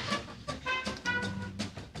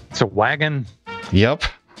 It's a wagon. Yep.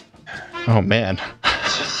 Oh, man.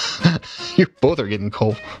 You both are getting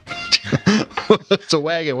cold. It's a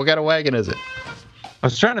wagon. What kind of wagon is it? I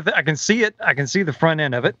was trying to I can see it. I can see the front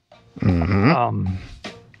end of it. Mm-hmm.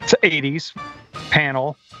 It's 80s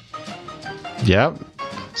panel. Yep.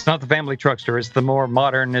 It's not the family truckster. It's the more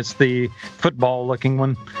modern. It's the football-looking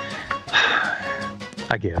one.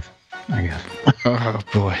 I give. Oh,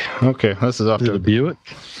 boy. Okay, this is off to a Buick?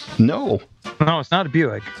 No, it's not a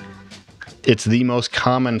Buick. It's the most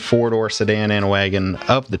common four-door sedan and wagon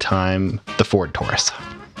of the time, the Ford Taurus.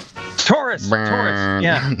 Taurus.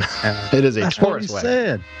 Yeah. It is a That's Taurus what he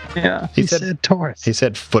wagon. said. Yeah. He said Taurus. He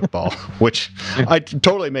said football, which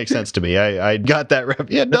totally makes sense to me. I got that.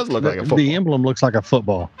 Yeah, it does look like a football. The emblem looks like a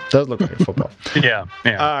football. It does look like a football. Yeah.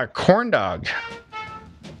 Corndog.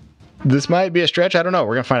 This might be a stretch. I don't know.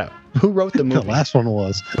 We're going to find out. Who wrote the movie? The last one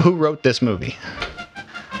was. Who wrote this movie?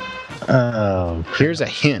 Here's a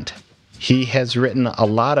hint. He has written a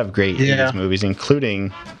lot of great 80s movies,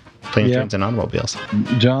 including Planes, Trains, and Automobiles.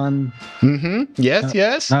 John. Mm-hmm.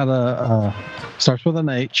 Yes. Not starts with an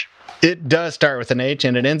H. It does start with an H,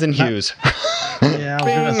 and it ends in Hughes. Yeah, I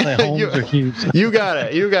was going to say Holmes or Hughes. You got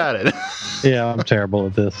it. Yeah, I'm terrible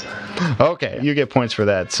at this. Okay, you get points for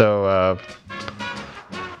that. So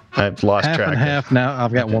I've lost track. Half and half now.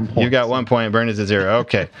 I've got 1 point. You got 1 point. Bernie's at 0.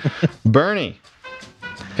 Okay. Bernie,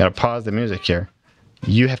 got to pause the music here.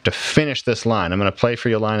 You have to finish this line. I'm going to play for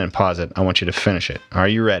your line and pause it. I want you to finish it. Are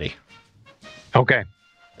you ready? Okay.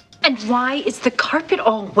 And why is the carpet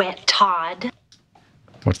all wet, Todd?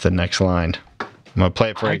 What's the next line? I'm going to play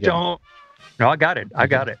it for you again. No, I got it.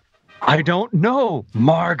 I don't know,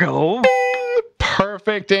 Margot.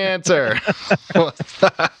 Perfect answer.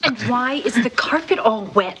 And why is the carpet all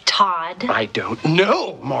wet, Todd? I don't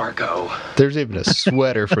know, Margot. There's even a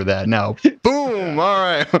sweater for that now. Boom! All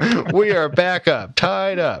right. We are back up,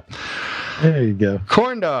 tied up. There you go.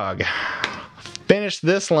 Corndog, finish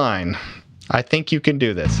this line. I think you can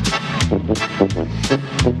do this.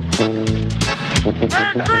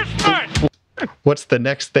 Merry Christmas! What's the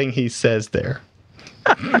next thing he says there?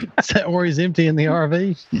 Is that where he's emptying the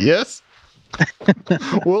RV? Yes.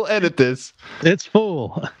 We'll edit this. It's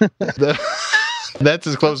full. That's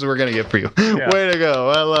as close as we're going to get for you. Yeah. Way to go.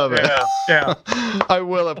 I love it. Yeah. I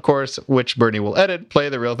will, of course, which Bernie will edit, play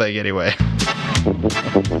the real thing anyway.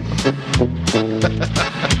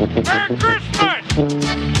 Merry Christmas!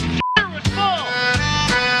 It was full!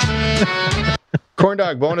 Corn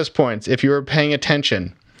dog, bonus points. If you were paying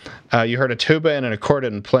attention, you heard a tuba and an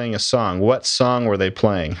accordion playing a song. What song were they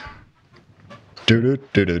playing? Rudolph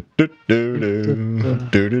the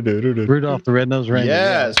Red-Nosed Reindeer.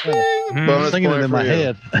 Yes. Bonus singing point it in for my you.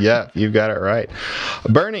 head. Yeah, you got it right.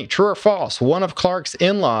 Bernie, true or false? One of Clark's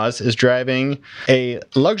in-laws is driving a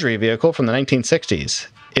luxury vehicle from the 1960s.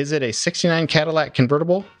 Is it a 69 Cadillac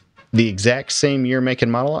convertible? The exact same year, make,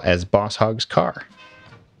 and model as Boss Hogg's car?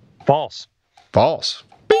 False. False.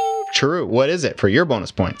 Bing. True. What is it for your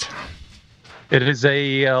bonus points? It is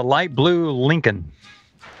a light blue Lincoln.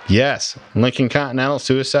 Yes. Lincoln Continental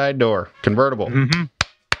suicide door convertible. Mm-hmm.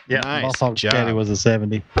 Yeah. Nice Boss Hogg's job. caddy was a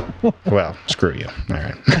 70. Well, screw you. All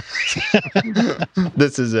right.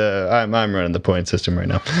 This is I'm running the point system right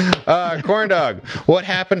now. Corn dog. What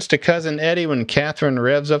happens to cousin Eddie when Catherine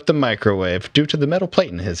revs up the microwave due to the metal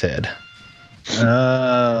plate in his head? He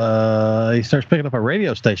starts picking up a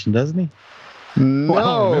radio station, doesn't he?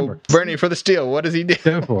 No. Bernie, for the steal, what does he do?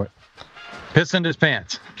 Go for it. Piss in his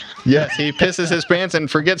pants. Yes, he pisses his pants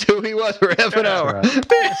and forgets who he was for half an hour. Right.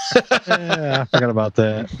 Yeah, I forgot about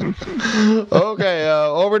that. Okay,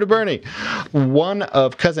 over to Bernie. One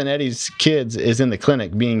of cousin Eddie's kids is in the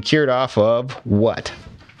clinic being cured off of what?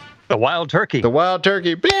 The wild turkey. The wild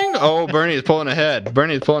turkey. Bing! Oh, Bernie is pulling ahead.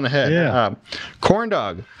 Yeah. Corn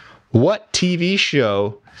dog. What TV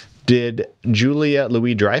show did Julia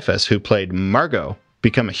Louis-Dreyfus, who played Margot,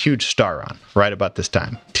 become a huge star on right about this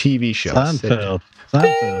time? TV show. Seinfeld.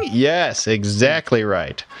 Yes, exactly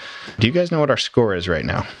right. Do you guys know what our score is right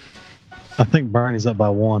now? I think Bernie's up by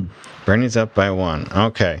 1. Bernie's up by 1.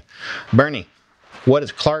 Okay. Bernie, what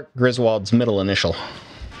is Clark Griswold's middle initial?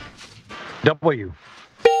 W.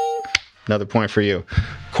 Another point for you.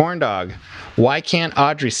 Corn dog, why can't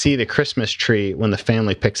Audrey see the Christmas tree when the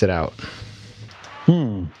family picks it out?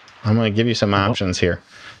 I'm going to give you some options here.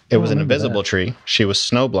 It was an invisible tree. She was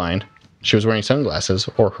snowblind. She was wearing sunglasses,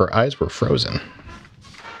 or her eyes were frozen.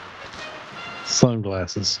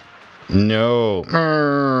 Sunglasses. No.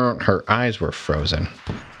 Her eyes were frozen.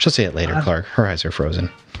 She'll say it later, Clark. Her eyes are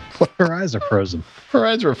frozen. Her eyes are frozen. Her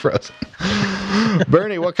eyes were frozen.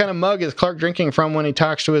 Bernie, what kind of mug is Clark drinking from when he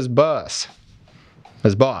talks to his boss?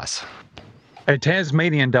 His boss. A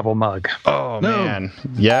Tasmanian devil mug. Oh, no. Man.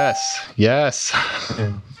 Yes.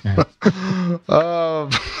 All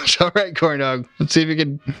right, Corn Dog. Let's see if you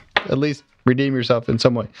can at least redeem yourself in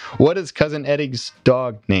some way. What is cousin Eddie's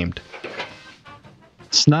dog named?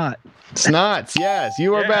 Snot. Snots, yes.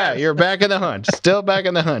 You are back. You're back in the hunt. Still back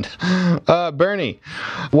in the hunt. Bernie,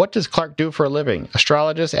 what does Clark do for a living?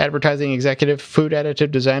 Astrologist, advertising executive, food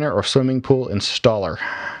additive designer, or swimming pool installer?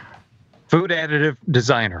 Food additive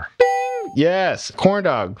designer. Yes. Corn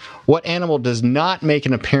dog, what animal does not make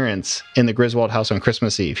an appearance in the Griswold house on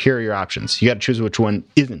Christmas Eve? Here are your options. You got to choose which one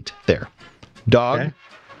isn't there. Dog,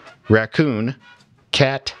 raccoon,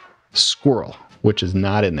 cat, squirrel, which is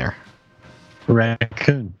not in there.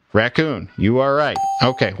 Raccoon. You are right.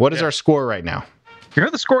 Okay. What is our score right now? You're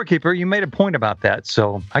the scorekeeper. You made a point about that,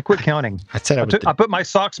 so I quit counting. I said I put my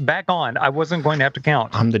socks back on. I wasn't going to have to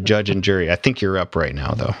count. I'm the judge and jury. I think you're up right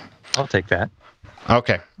now, though. I'll take that.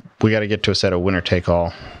 Okay. We got to get to a set of winner take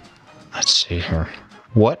all. Let's see here.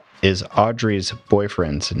 What is Audrey's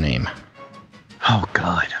boyfriend's name? Oh,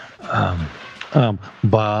 God.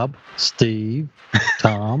 Bob, Steve,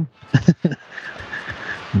 Tom.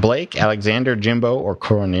 Blake, Alexander, Jimbo, or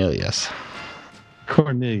Cornelius?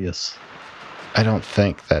 Cornelius. I don't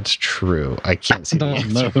think that's true. I can't see the answer.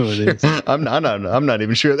 I don't know who it is. I'm not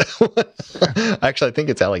even sure that one. Actually, I think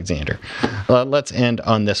it's Alexander. Let's end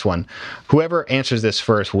on this one. Whoever answers this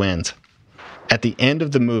first wins. At the end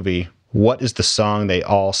of the movie, what is the song they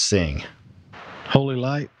all sing? Holy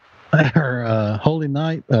Light or Holy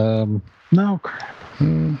Night? No, crap. I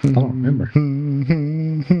don't remember.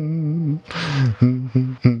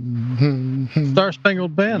 Star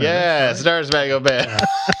Spangled Banner. Yeah, Star Spangled Banner.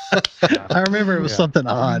 I remember it was something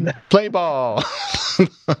odd. Play ball.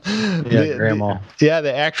 Grandma.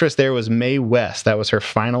 The actress there was Mae West. That was her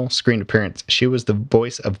final screen appearance. She was the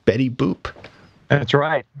voice of Betty Boop. That's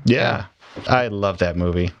right. Yeah. I love that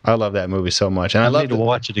movie. I love that movie so much. And I love to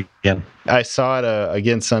watch it again. I saw it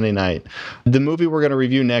again Sunday night. The movie we're going to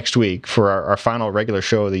review next week for our final regular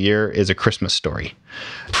show of the year is A Christmas Story.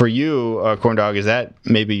 For you, Corn Dog, is that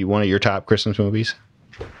maybe one of your top Christmas movies?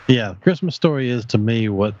 Yeah, Christmas Story is to me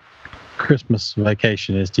what Christmas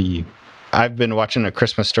Vacation is to you. I've been watching A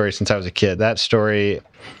Christmas Story since I was a kid. That story,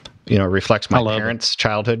 reflects my parents'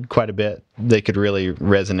 childhood quite a bit. They could really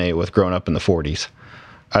resonate with growing up in the 40s.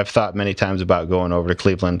 I've thought many times about going over to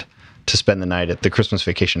Cleveland to spend the night at the Christmas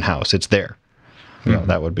Vacation house. It's there.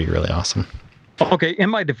 That would be really awesome. Okay, in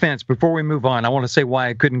my defense, before we move on, I want to say why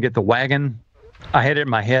I couldn't get the wagon. I had it in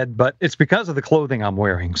my head, but it's because of the clothing I'm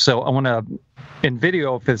wearing. So I want to, in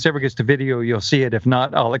video, if this ever gets to video, you'll see it. If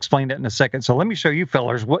not, I'll explain it in a second. So let me show you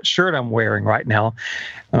fellers what shirt I'm wearing right now.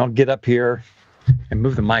 And I'll get up here and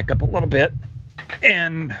move the mic up a little bit.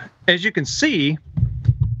 And as you can see,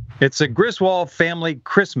 it's a Griswold family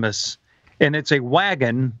Christmas. And it's a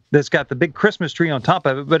wagon that's got the big Christmas tree on top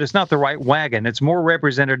of it, but it's not the right wagon. It's more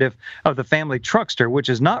representative of the family truckster, which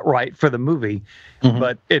is not right for the movie,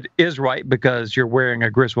 but it is right because you're wearing a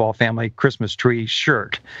Griswold family Christmas tree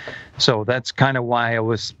shirt. So that's kind of why it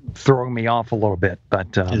was throwing me off a little bit.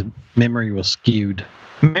 But his memory was skewed.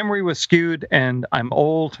 Memory was skewed, and I'm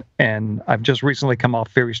old, and I've just recently come off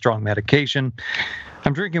very strong medication.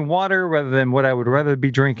 I'm drinking water rather than what I would rather be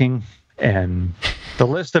drinking, and the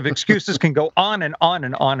list of excuses can go on and on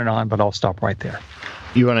and on and on, but I'll stop right there.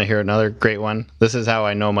 You want to hear another great one? This is how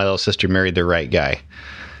I know my little sister married the right guy.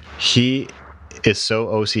 He is so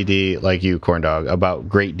OCD, like you, Corn Dog, about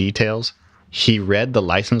great details. He read the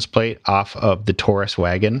license plate off of the Taurus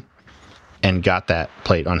wagon and got that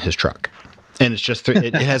plate on his truck. And it's just,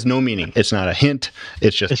 it has no meaning. It's not a hint.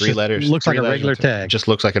 It's just three letters. Looks like a regular tag. It just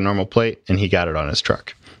looks like a normal plate, and he got it on his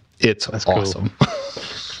truck. That's awesome.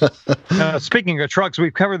 Cool. Speaking of trucks,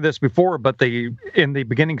 we've covered this before, but in the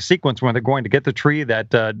beginning sequence when they're going to get the tree,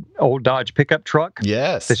 that old Dodge pickup truck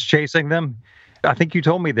that's chasing them, I think you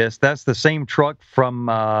told me this. That's the same truck from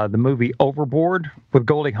the movie Overboard with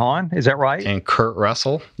Goldie Hawn. Is that right? And Kurt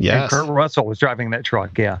Russell. Yes. And Kurt Russell was driving that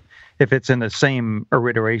truck, yeah. If it's in the same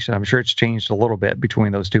iteration, I'm sure it's changed a little bit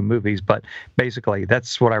between those two movies, but basically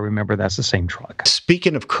that's what I remember. That's the same truck.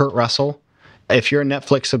 Speaking of Kurt Russell, if you're a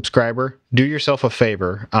Netflix subscriber, do yourself a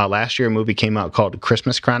favor. Last year, a movie came out called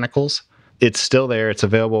Christmas Chronicles. It's still there. It's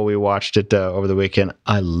available. We watched it over the weekend.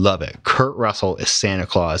 I love it. Kurt Russell is Santa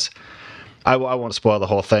Claus. I won't spoil the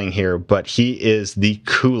whole thing here, but he is the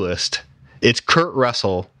coolest. It's Kurt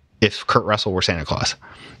Russell if Kurt Russell were Santa Claus.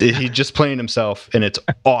 He's just playing himself, and it's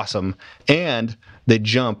awesome. And they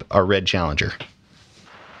jump a red Challenger.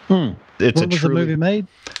 When was the movie made?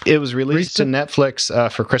 It was released to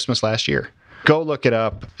Netflix for Christmas last year. Go look it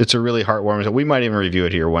up. It's a really heartwarming. We might even review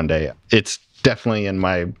it here one day. It's definitely in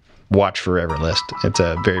my watch forever list. It's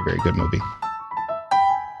a very, very good movie.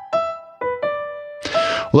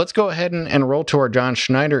 Let's go ahead and roll to our John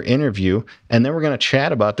Schneider interview, and then we're going to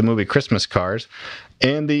chat about the movie Christmas Cars.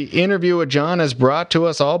 And the interview with John is brought to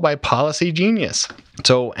us all by Policygenius.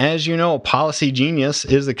 So, as you know, Policygenius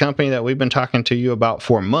is the company that we've been talking to you about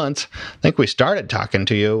for months. I think we started talking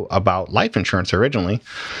to you about life insurance originally.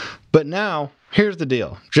 But now, here's the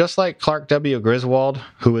deal. Just like Clark W. Griswold,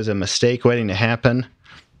 who is a mistake waiting to happen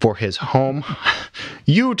for his home,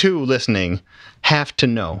 you too listening have to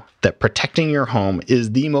know that protecting your home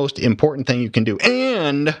is the most important thing you can do.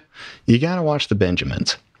 And you got to watch the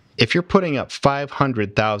Benjamins. If you're putting up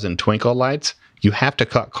 500,000 twinkle lights, you have to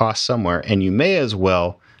cut costs somewhere, and you may as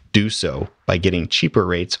well do so by getting cheaper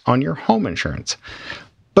rates on your home insurance.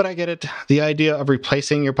 But I get it. The idea of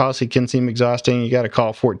replacing your policy can seem exhausting. You got to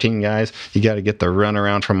call 14 guys. You got to get the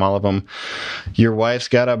runaround from all of them. Your wife's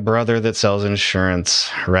got a brother that sells insurance,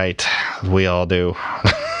 right? We all do.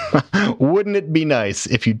 Wouldn't it be nice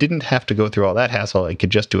if you didn't have to go through all that hassle and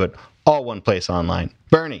could just do it all one place online?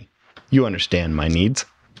 Bernie, you understand my needs.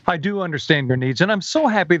 I do understand your needs, and I'm so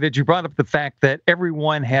happy that you brought up the fact that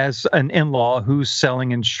everyone has an in-law who's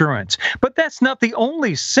selling insurance. But that's not the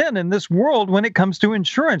only sin in this world when it comes to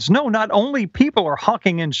insurance. No, not only people are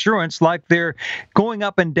hawking insurance like they're going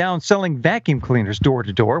up and down selling vacuum cleaners door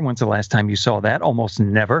to door. When's the last time you saw that? Almost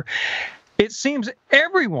never. It seems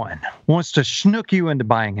everyone wants to schnook you into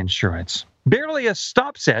buying insurance. Barely a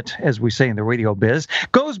stop set, as we say in the radio biz,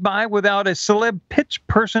 goes by without a celeb pitch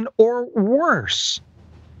person or worse.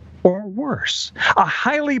 Or worse, a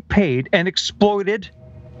highly paid and exploited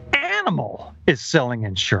animal is selling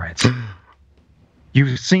insurance.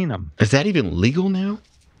 You've seen them. Is that even legal now?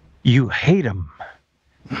 You hate them.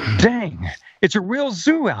 Dang, it's a real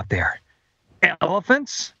zoo out there.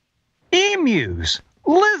 Elephants, emus,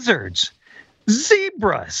 lizards,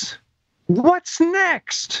 zebras. What's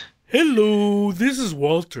next? Hello, this is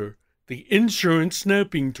Walter, the insurance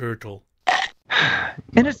snapping turtle.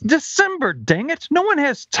 And it's December, dang it. No one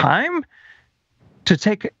has time to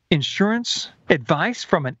take insurance advice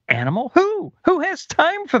from an animal. Who? Who has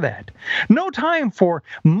time for that? No time for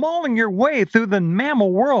mauling your way through the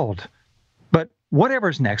mammal world. But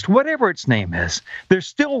whatever's next, whatever its name is, there's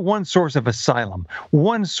still one source of asylum,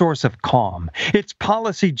 one source of calm. It's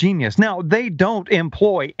Policygenius. Now, they don't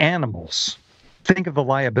employ animals. Think of the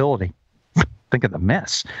liability. Think of the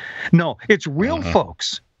mess. No, it's real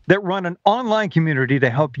folks that run an online community to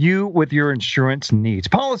help you with your insurance needs.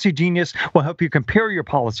 Policygenius will help you compare your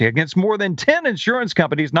policy against more than 10 insurance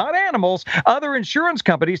companies, not animals, other insurance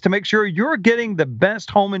companies, to make sure you're getting the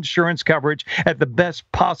best home insurance coverage at the best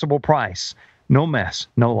possible price. No mess,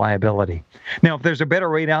 no liability. Now, if there's a better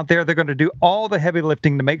rate out there, they're going to do all the heavy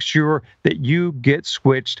lifting to make sure that you get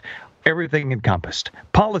switched, everything encompassed.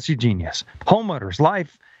 Policygenius, homeowners,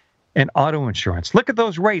 life, and auto insurance. Look at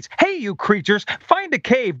those rates. Hey, you creatures, find a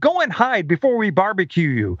cave, go and hide before we barbecue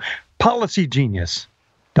you.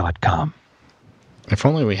 Policygenius.com. If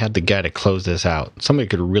only we had the guy to close this out. Somebody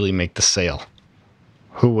could really make the sale.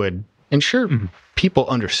 Who would ensure people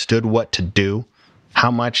understood what to do, how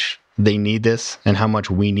much they need this, and how much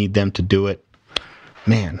we need them to do it.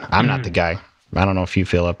 Man, I'm not the guy. I don't know if you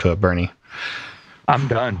feel up to it, Bernie. I'm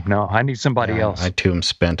done. No, I need somebody else. I too am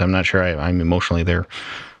spent. I'm not sure I'm emotionally there.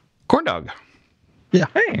 Corn Dog. Yeah.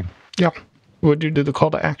 Hey. Yeah. Would you do the call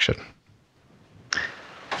to action?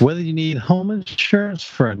 Whether you need home insurance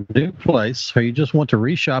for a new place or you just want to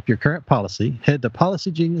reshop your current policy, head to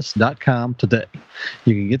Policygenius.com today.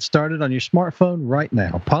 You can get started on your smartphone right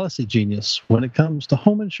now. Policygenius, when it comes to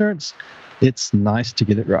home insurance, it's nice to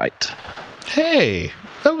get it right. Hey,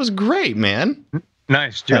 that was great, man.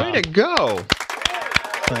 Nice job. Way to go.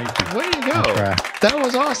 Thank you. Way to go. That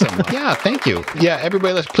was awesome. Yeah, thank you. Yeah,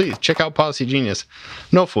 everybody, let's please check out Policygenius.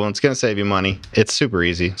 No fool, it's going to save you money. It's super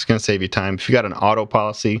easy. It's going to save you time. If you got an auto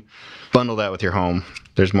policy, bundle that with your home.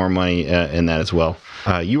 There's more money in that as well.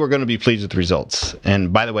 You are going to be pleased with the results.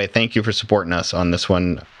 And by the way, thank you for supporting us on this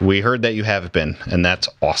one. We heard that you have been, and that's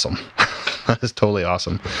awesome. That is totally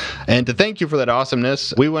awesome. And to thank you for that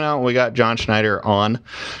awesomeness, we went out and we got John Schneider on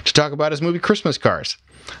to talk about his movie Christmas Cars.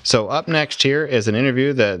 So up next here is an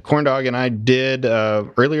interview that Corn Dog and I did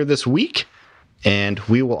earlier this week. And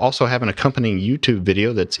we will also have an accompanying YouTube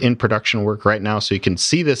video that's in production work right now, so you can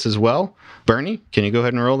see this as well. Bernie, can you go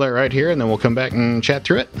ahead and roll that right here, and then we'll come back and chat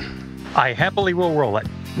through it? I happily will roll it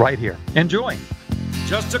right here. Enjoy.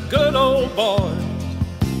 Just a good old boy,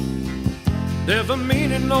 never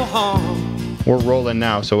meaning no harm. We're rolling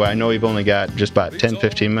now, so I know we've only got just about 10,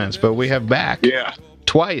 15 minutes, but we have back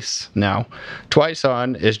twice now. Twice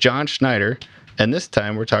on is John Schneider, and this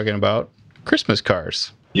time we're talking about Christmas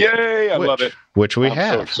Cars. Yay, I love it. Which we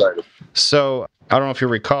have. So excited. So I don't know if you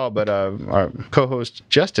recall, but our co-host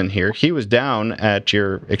Justin here, he was down at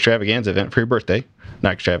your extravaganza event for your birthday.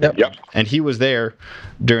 Not extravaganza. Yep. And he was there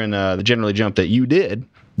during the Generally Jump that you did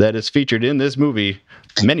that is featured in this movie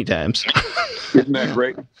many times. Isn't that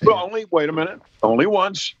great? Well, wait a minute. Only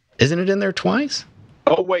once. Isn't it in there twice?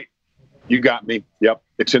 Oh, wait. You got me. Yep.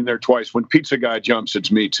 It's in there twice. When Pizza Guy jumps,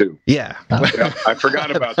 it's me too. Yeah. I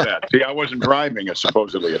forgot about that. See, I wasn't driving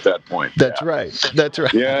supposedly at that point. That's right. That's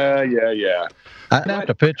right. Yeah. I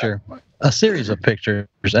snapped a picture, a series of pictures,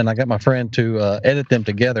 and I got my friend to edit them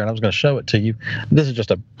together, and I was going to show it to you. This is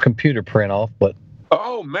just a computer print off, but.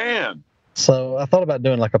 Oh, man. So I thought about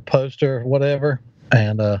doing like a poster or whatever.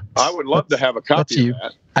 And I would love to have a copy of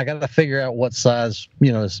that. I got to figure out what size,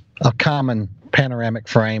 is a common panoramic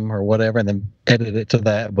frame or whatever, and then edit it to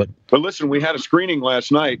that. But listen, we had a screening last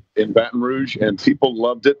night in Baton Rouge, and people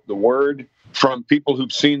loved it. The word from people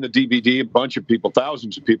who've seen the DVD, a bunch of people,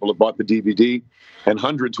 thousands of people have bought the DVD, and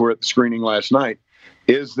hundreds were at the screening last night,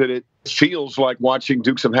 is that it feels like watching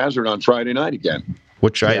Dukes of Hazzard on Friday night again.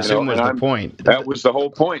 Which I assume was the point. That was the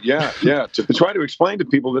whole point, yeah. To try to explain to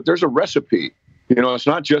people that there's a recipe. It's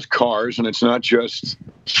not just cars, and it's not just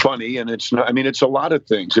funny, and it's not, it's a lot of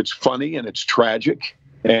things. It's funny, and it's tragic,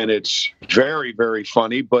 and it's very, very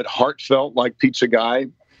funny, but heartfelt like Pizza Guy.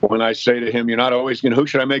 When I say to him, you're not always going to, who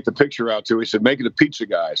should I make the picture out to? He said, make it a Pizza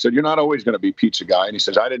Guy. I said, you're not always going to be Pizza Guy. And he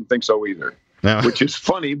says, I didn't think so either, which is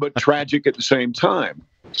funny, but tragic at the same time.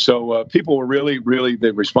 So people were really,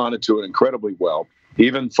 they responded to it incredibly well.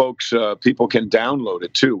 Even folks, people can download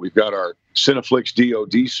it too. We've got our Cineflix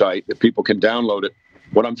DOD site that people can download it.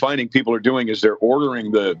 What I'm finding people are doing is they're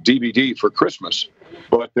ordering the DVD for Christmas,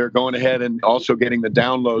 but they're going ahead and also getting the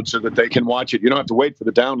download so that they can watch it. You don't have to wait for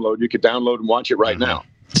the download. You could download and watch it right now.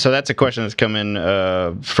 So that's a question that's come in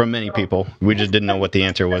from many people. We just didn't know what the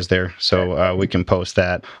answer was there, so we can post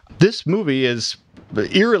that. This movie is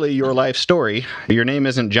eerily your life story. Your name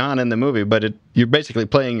isn't John in the movie, but you're basically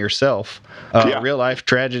playing yourself. Real life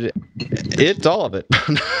tragedy. It's all of it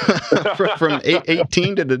from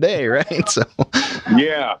 18 to today, right? So.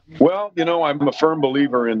 Yeah. Well, I'm a firm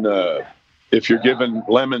believer in if you're given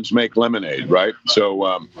lemons, make lemonade, right?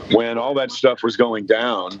 So when all that stuff was going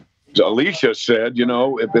down, Alicia said,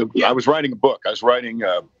 I was writing a book. I was writing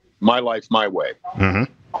My Life, My Way. Mm-hmm.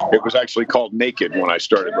 It was actually called Naked when I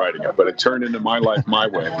started writing it, but it turned into My Life, My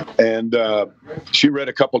Way. And she read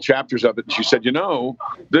a couple chapters of it, and she said,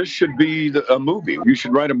 this should be a movie. You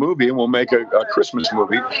should write a movie, and we'll make a Christmas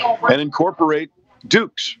movie and incorporate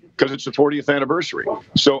Dukes, because it's the 40th anniversary.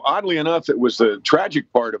 So oddly enough, it was the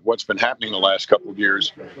tragic part of what's been happening the last couple of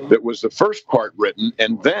years that was the first part written,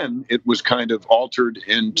 and then it was kind of altered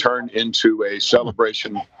and turned into a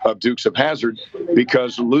celebration of Dukes of Hazzard,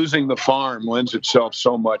 because losing the farm lends itself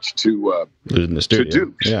so much to losing the studio. To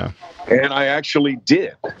Dukes. Yeah. And I actually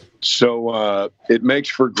did. So it makes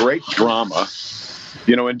for great drama.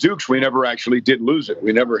 In Dukes, we never actually did lose it.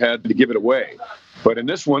 We never had to give it away. But in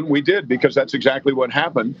this one, we did, because that's exactly what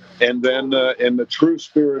happened. And then in the true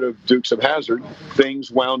spirit of Dukes of Hazzard,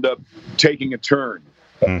 things wound up taking a turn,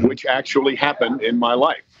 which actually happened in my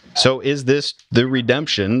life. So is this the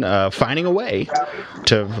redemption, finding a way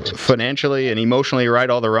to financially and emotionally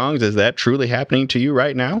right all the wrongs? Is that truly happening to you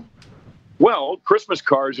right now? Well, Christmas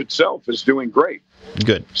Cards itself is doing great.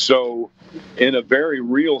 Good. So in a very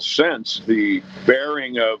real sense, the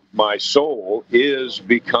bearing of my soul is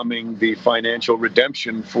becoming the financial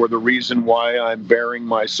redemption for the reason why I'm bearing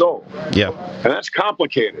my soul. Yeah. And that's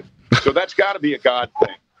complicated. So that's got to be a God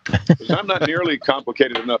thing. Because I'm not nearly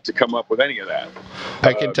complicated enough to come up with any of that.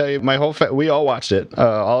 I can tell you, my whole we all watched it,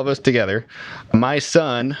 all of us together. My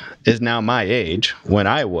son is now my age when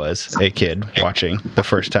I was a kid watching the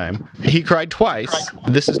first time. He cried twice.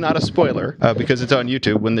 This is not a spoiler because it's on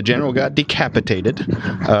YouTube. When the general got decapitated,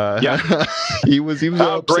 he was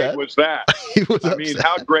how upset. Great was that? He was I mean,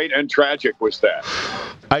 how great and tragic was that?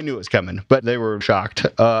 I knew it was coming, but they were shocked.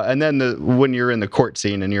 And then when you're in the court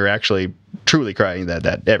scene and you're actually truly crying,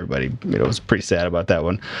 that everybody was pretty sad about that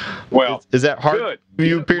one. Well, is that hard? Good.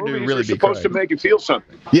 You appear to really be supposed to make you feel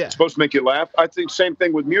something. Yeah, it's supposed to make you laugh. I think same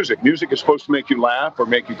thing with music. Music is supposed to make you laugh or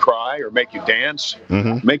make you cry or make you dance,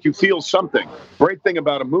 make you feel something. Great thing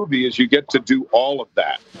about a movie is you get to do all of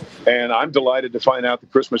that. And I'm delighted to find out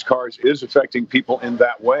that Christmas Cards is affecting people in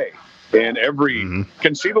that way, in every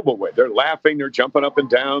conceivable way. They're laughing, they're jumping up and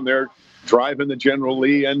down, they're driving the General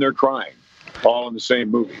Lee, and they're crying. All in the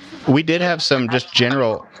same movie. We did have some just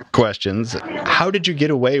general questions. How did you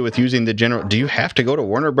get away with using the general? Do you have to go to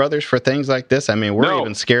Warner Brothers for things like this? I mean, we're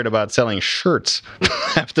even scared about selling shirts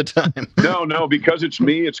half the time. No, because it's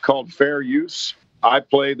me. It's called fair use. I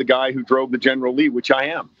play the guy who drove the General Lee, which I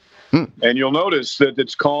am. And you'll notice that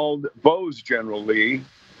it's called Bo's General Lee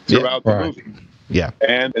throughout the movie. Yeah.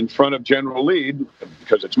 And in front of General Lee,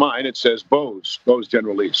 because it's mine, it says Bo's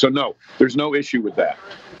General Lee. So no, there's no issue with that.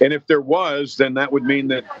 And if there was, then that would mean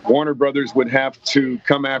that Warner Brothers would have to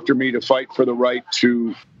come after me to fight for the right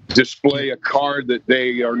to display a card that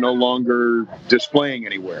they are no longer displaying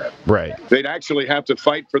anywhere. Right. They'd actually have to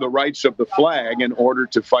fight for the rights of the flag in order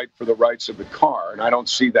to fight for the rights of the car. And I don't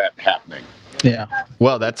see that happening. Yeah.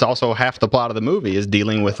 Well, that's also half the plot of the movie is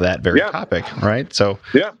dealing with that very topic, right? So.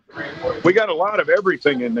 Yeah. We got a lot of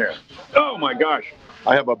everything in there. Oh, my gosh.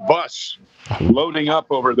 I have a bus loading up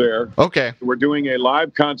over there. Okay. We're doing a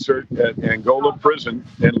live concert at Angola Prison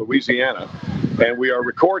in Louisiana, and we are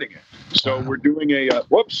recording it. So we're doing a,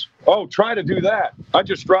 whoops. Oh, try to do that. I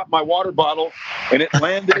just dropped my water bottle, and it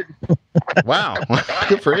landed. Wow.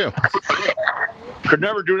 Good for you. Could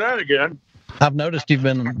never do that again. I've noticed you've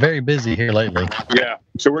been very busy here lately. Yeah.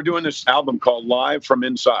 So we're doing this album called Live from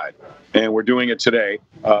Inside, and we're doing it today.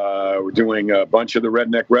 We're doing a bunch of the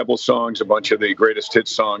Redneck Rebel songs, a bunch of the greatest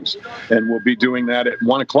hits songs, and we'll be doing that at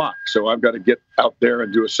 1 o'clock. So I've got to get out there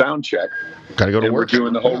and do a sound check. Got to go to work. We're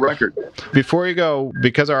doing the whole record. Before you go,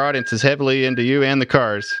 because our audience is heavily into you and the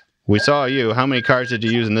cars, we saw you. How many cars did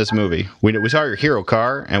you use in this movie? We saw your hero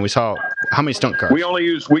car, and we saw how many stunt cars?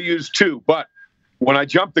 We used 2, but when I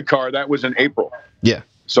jumped the car, that was in April. Yeah.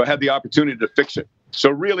 So I had the opportunity to fix it.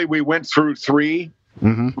 So really, we went through 3,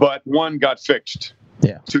 but 1 got fixed.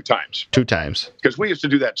 Yeah. 2 times. 2 times. Because we used to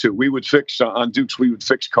do that too. We would fix on Dukes. We would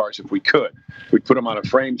fix cars if we could. We'd put them on a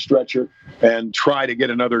frame stretcher and try to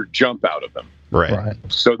get another jump out of them. Right.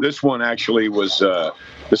 So this one actually was the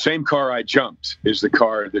same car I jumped is the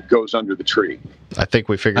car that goes under the tree. I think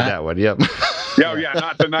we figured that one. Yep. Yeah,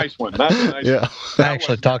 not the nice one. Not the nice one. I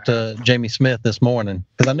actually talked to Jamie Smith this morning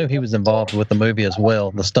because I knew he was involved with the movie as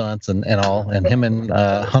well, the stunts and all, and him and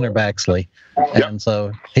Hunter Baxley. And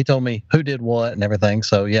so he told me who did what and everything.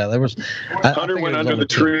 So, yeah, there was... Hunter went under the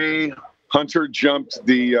tree. Hunter jumped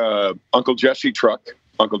the Uncle Jesse truck,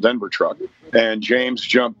 Uncle Denver truck, and James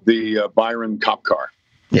jumped the Byron cop car.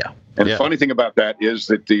 Yeah. And the funny thing about that is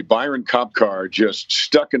that the Byron cop car just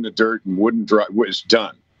stuck in the dirt and wouldn't drive, was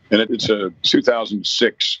done. and it's a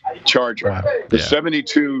 2006 Charger. Wow. The Yeah.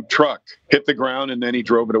 72 truck hit the ground, and then he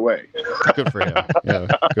drove it away. Good for him. Yeah,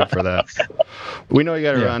 good for that. We know you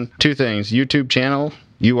got to run. Two things. YouTube channel.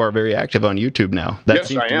 You are very active on YouTube now. That Yes,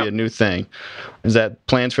 seems I to am. be a new thing. Is that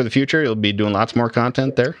plans for the future? You'll be doing lots more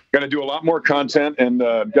content there? Going to do a lot more content, and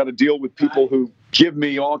got to deal with people who give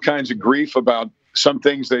me all kinds of grief about some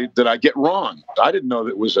things that I get wrong. I didn't know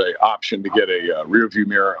that was an option to get a rear view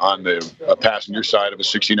mirror on the passenger side of a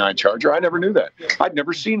 69 Charger. I never knew that. I'd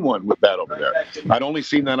never seen one with that over there. I'd only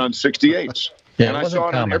seen that on 68s. Yeah, and it I wasn't saw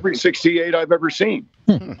it on common. every 68 I've ever seen.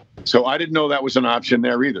 So I didn't know that was an option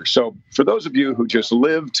there either. So for those of you who just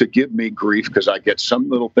live to give me grief because I get some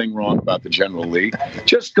little thing wrong about the General Lee,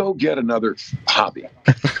 just go get another hobby.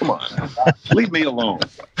 Come on. Leave me alone.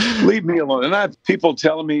 Leave me alone. And I have people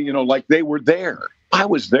telling me, like they were there. I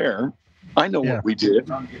was there. I know what we did.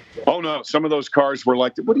 Oh, no. Some of those cars were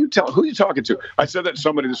like, who are you talking to? I said that to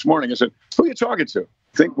somebody this morning. I said, who are you talking to?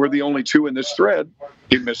 I think we're the only two in this thread.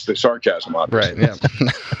 He missed the sarcasm, obviously. Right,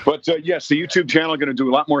 yeah. But yes, the YouTube channel, going to do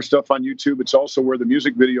a lot more stuff on YouTube. It's also where the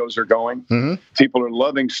music videos are going. Mm-hmm. People are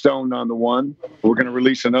loving Stoned on the One. We're going to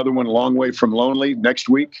release another one, Long Way from Lonely, next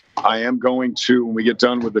week. I am going to, when we get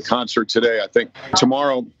done with the concert today, I think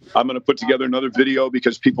tomorrow I'm going to put together another video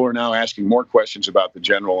because people are now asking more questions about the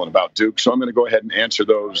General and about Duke. So I'm going to go ahead and answer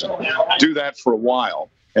those and do that for a while.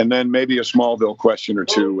 And then maybe a Smallville question or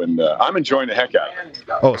two. And I'm enjoying the heck out of it.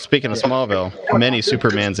 Oh, speaking of Smallville, many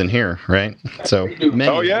Supermans in here, right? So many.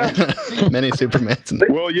 Oh, yeah? Many Supermans in there.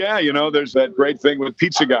 Well, yeah, there's that great thing with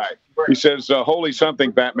Pizza Guy. He says, holy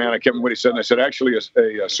something, Batman. I can't remember what he said. And I said, actually,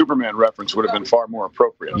 a Superman reference would have been far more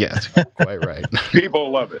appropriate. Yes, quite right.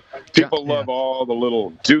 People love it. People love all the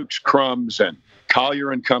little Duke's crumbs and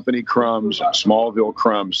Collier and Company crumbs and Smallville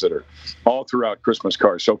crumbs that are all throughout Christmas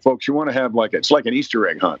cards. So, folks, you want to have it's like an Easter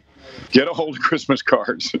egg hunt. Get a hold of Christmas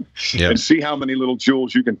cards and see how many little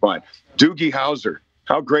jewels you can find. Doogie Howser,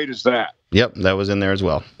 how great is that? Yep, that was in there as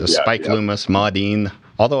well. Spike Loomis, Maudine.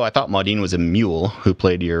 Although I thought Maudine was a mule who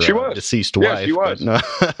played your deceased wife. Yes, she was.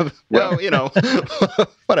 But no, well,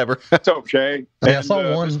 whatever. That's okay. I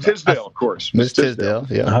saw one. Miss Tisdale, of course. Miss Tisdale,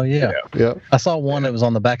 yeah. Oh, yeah. Yeah. I saw one that was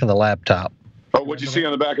on the back of the laptop. Oh, what'd you see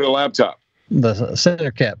on the back of the laptop? The center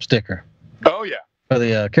cap sticker. Oh, yeah. For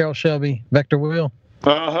the Carroll Shelby Vector wheel.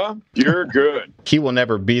 Uh-huh. You're good. He will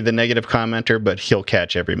never be the negative commenter, but he'll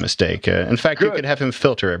catch every mistake. In fact, you could have him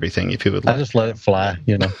filter everything if you would like. I just let it fly,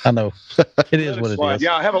 I know. It is what it is.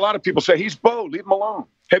 Yeah, I have a lot of people say, he's Bo, leave him alone.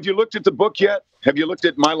 Have you looked at the book yet? Have you looked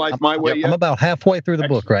at My Life, My Way yet? I'm about halfway through the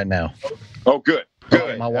book right now. Oh, good.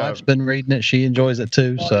 Good. My wife's been reading it. She enjoys it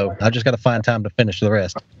too. So I just got to find time to finish the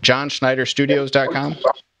rest. JohnSchneiderStudios.com?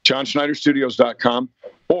 JohnSchneiderStudios.com.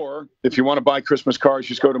 Or if you want to buy Christmas cards,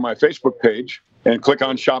 just go to my Facebook page and click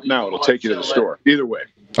on Shop Now. It'll take you to the store. Either way.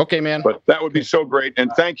 Okay, man. But that would be so great. And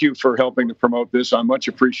thank you for helping to promote this. I much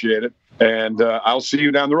appreciate it. And I'll see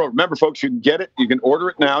you down the road. Remember, folks, you can get it. You can order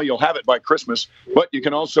it now. You'll have it by Christmas. But you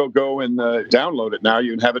can also go and download it now.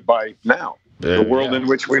 You can have it by now. The world in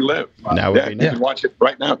which we live. Now you can watch it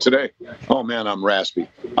right now today. Oh, man, I'm raspy.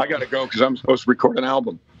 I got to go because I'm supposed to record an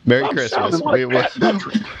album. Merry Christmas.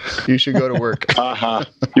 You should go to work.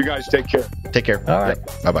 You guys take care. Take care. All right.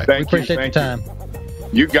 Yep. Bye-bye. We appreciate your time.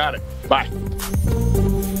 You got it. Bye.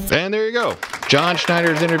 And there you go. John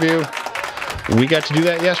Schneider's interview. We got to do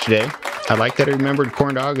that yesterday. I like that I remembered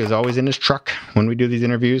Corn Dog is always in his truck when we do these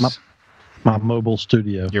interviews. My mobile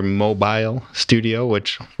studio. Your mobile studio,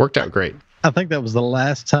 which worked out great. I think that was the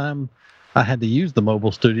last time I had to use the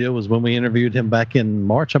mobile studio was when we interviewed him back in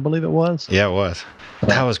March, I believe it was. Yeah, it was.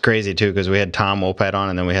 That was crazy, too, because we had Tom Wopat on,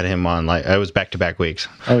 and then we had him on. It was back-to-back weeks.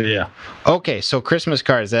 Oh, yeah. Okay, so Christmas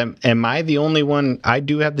cards. Am I the only one? I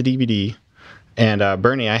do have the DVD. And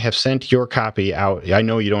Bernie, I have sent your copy out. I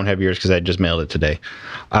know you don't have yours because I just mailed it today.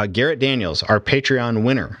 Garrett Daniels, our Patreon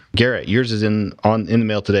winner. Garrett, yours is in the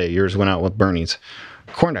mail today. Yours went out with Bernie's.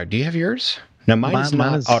 Corn Dog, do you have yours? Now, mine is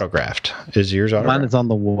not autographed. Is yours autographed? Mine is on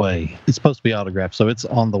the way. It's supposed to be autographed, so it's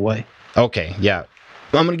on the way. Okay, yeah.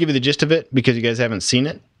 I'm going to give you the gist of it because you guys haven't seen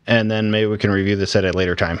it, and then maybe we can review this at a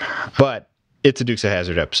later time. But it's a Dukes of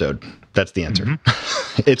Hazzard episode. That's the answer.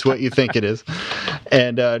 Mm-hmm. It's what you think it is.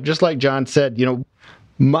 And just like John said,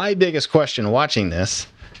 my biggest question watching this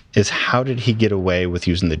is how did he get away with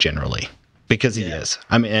using the generally? Because he is.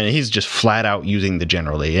 I mean, and he's just flat out using the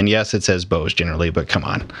generally. And yes, it says Bose generally, but come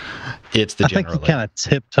on. It's the generally. I think he kind of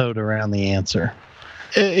tiptoed around the answer.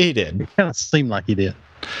 He did. It kind of seemed like he did.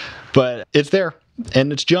 But it's there.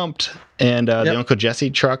 And it's jumped. And the Uncle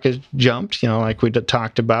Jesse truck has jumped, like we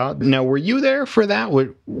talked about. Now, were you there for that?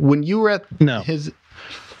 When you were at his...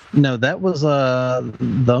 No, that was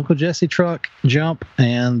the Uncle Jesse truck jump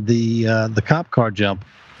and the cop car jump.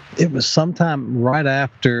 It was sometime right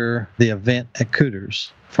after the event at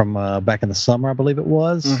Cooters from back in the summer, I believe it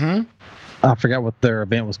was. Mm-hmm. I forgot what their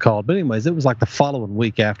event was called. But anyways, it was like the following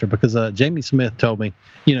week after, because Jamie Smith told me,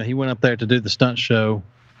 he went up there to do the stunt show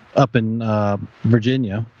up in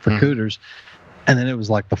Virginia for Cooters. And then it was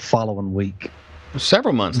like the following week.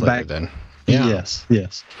 Several months later then. Yeah.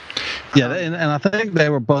 Yes. Yeah, and I think they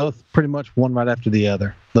were both pretty much one right after the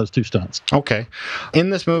other, those two stunts. Okay. In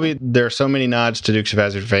this movie, there are so many nods to Dukes of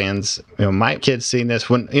Hazzard fans. My kid's seen this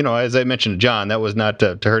when, as I mentioned to John, that was not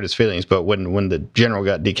to hurt his feelings, but when the general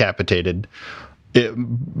got decapitated, it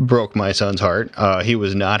broke my son's heart. He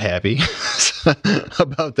was not happy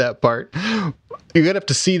about that part. You're going to have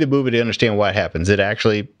to see the movie to understand what happens. It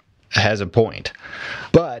actually has a point.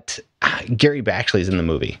 But Gary Baxley's in the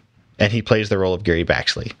movie, and he plays the role of Gary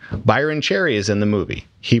Baxley. Byron Cherry is in the movie.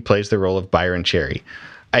 He plays the role of Byron Cherry.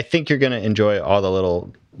 I think you're going to enjoy all the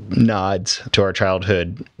little nods to our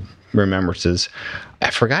childhood remembrances. I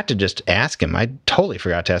forgot to just ask him. I totally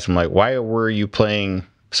forgot to ask him, why were you playing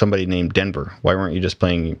somebody named Denver? Why weren't you just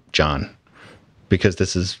playing John? Because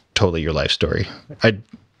this is totally your life story. I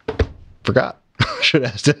forgot. Should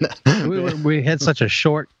have asked him that. We had such a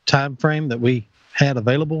short time frame that we had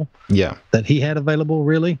available. Yeah. That he had available,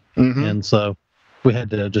 really. Mm-hmm. And so we had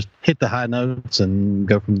to just hit the high notes and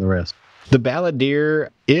go from the rest. The balladeer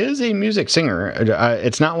is a music singer.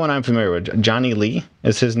 It's not one I'm familiar with. Johnny Lee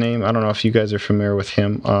is his name. I don't know if you guys are familiar with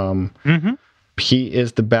him. He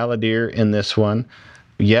is the balladeer in this one.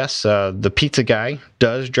 Yes, the pizza guy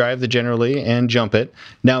does drive the General Lee and jump it.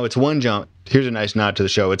 Now, it's one jump. Here's a nice nod to the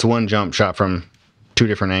show. It's one jump shot from two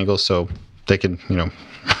different angles, so they can,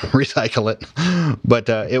 recycle it. But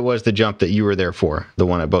it was the jump that you were there for, the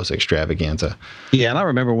one at Bose Extravaganza. Yeah, and I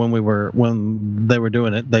remember when they were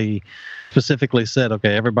doing it, they specifically said,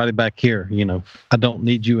 okay, everybody back here, I don't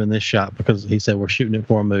need you in this shot, because he said we're shooting it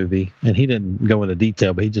for a movie. And he didn't go into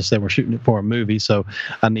detail, but he just said we're shooting it for a movie, so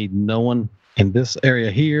I need no one in this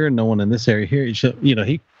area here, no one in this area here.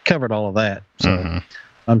 He covered all of that. So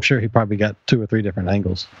I'm sure he probably got 2 or 3 different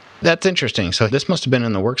angles. That's interesting. So this must have been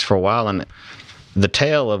in the works for a while, and the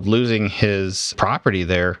tale of losing his property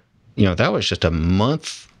there, that was just a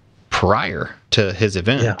month prior to his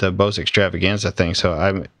event, the Bose Extravaganza thing.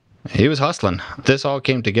 So he was hustling. This all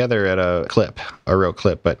came together at a real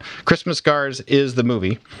clip. But Christmas Scars is the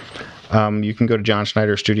movie. You can go to John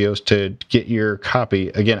Schneider Studios to get your copy.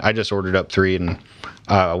 Again, I just ordered up 3, and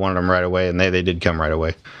I wanted them right away, and they did come right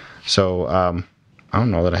away. So I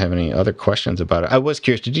don't know that I have any other questions about it. I was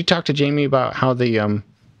curious. Did you talk to Jamie about how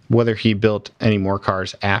whether he built any more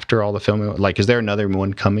cars after all the filming? Is there another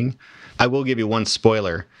one coming? I will give you one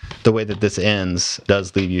spoiler. The way that this ends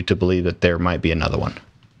does lead you to believe that there might be another one.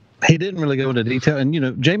 He didn't really go into detail.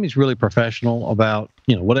 And, Jamie's really professional about,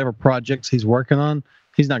 whatever projects he's working on.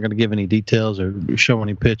 He's not going to give any details or show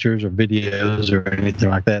any pictures or videos or anything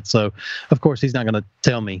like that. So, of course, he's not going to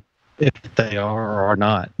tell me if they are or are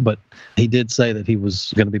not. But he did say that he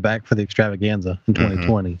was going to be back for the extravaganza in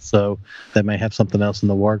 2020. So they may have something else in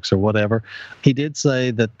the works or whatever. He did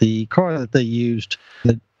say that the car that they used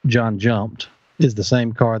that John jumped is the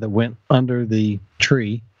same car that went under the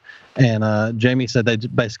tree. And Jamie said they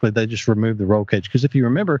just removed the roll cage. Because if you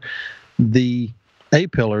remember, the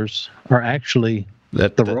A-pillars are actually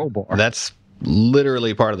the roll bar. That's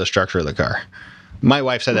literally part of the structure of the car. My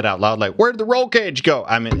wife said that out loud, where'd the roll cage go?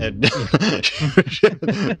 I mean,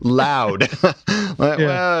 loud.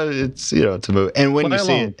 Well, it's a movie. And when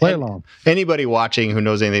play along. Anybody watching who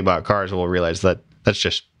knows anything about cars will realize that that's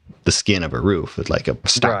just the skin of a roof. It's like a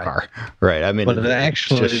stock car. Right. I mean, but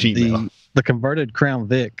actually, the converted Crown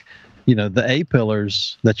Vic, the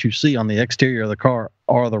A-pillars that you see on the exterior of the car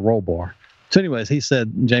are the roll bar. So anyways,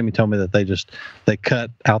 Jamie told me that they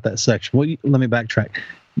cut out that section. Well, let me backtrack.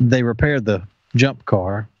 They repaired the jump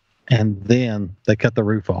car, and then they cut the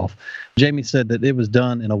roof off. Jamie said that it was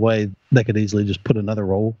done in a way they could easily just put another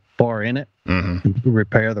roll bar in it,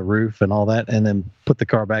 repair the roof and all that, and then put the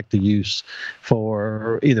car back to use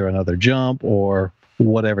for either another jump or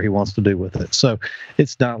whatever he wants to do with it. So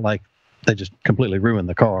it's not like they just completely ruined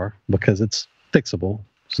the car, because it's fixable.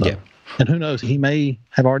 So. Yeah. And who knows, he may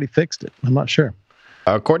have already fixed it. I'm not sure.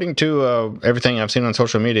 According to everything I've seen on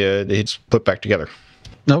social media, it's put back together.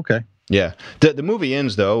 Okay. Yeah. The movie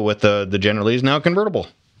ends, though, with the General Lee's now convertible.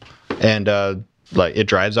 And it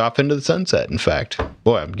drives off into the sunset, in fact.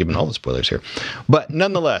 Boy, I'm giving all the spoilers here. But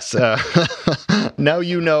nonetheless, now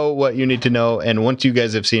you know what you need to know. And once you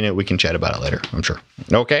guys have seen it, we can chat about it later, I'm sure.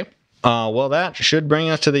 Okay? Well, that should bring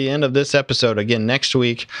us to the end of this episode. Again, next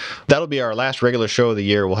week, that'll be our last regular show of the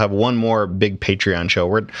year. We'll have one more big Patreon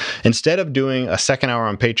show. Instead of doing a second hour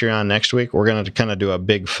on Patreon next week, we're going to kind of do a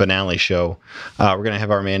big finale show. We're going to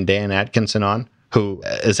have our man Dan Atkinson on, who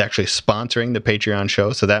is actually sponsoring the Patreon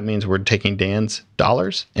show. So that means we're taking Dan's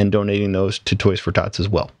dollars and donating those to Toys for Tots as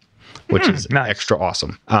well, which is extra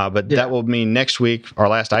awesome. But that will mean next week, our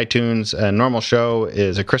last iTunes normal show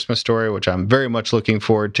is A Christmas Story, which I'm very much looking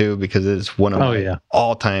forward to because it is one of my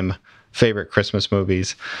all-time favorite Christmas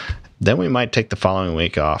movies. Then we might take the following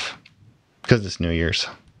week off because it's New Year's,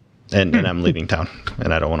 and I'm leaving town,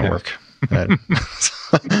 and I don't want to work. And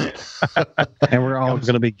we're all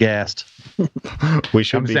going to be gassed. We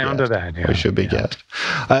should be down gassed. To that. Yeah. We should be gassed.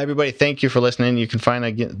 Everybody, thank you for listening. You can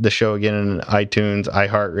find the show again in iTunes,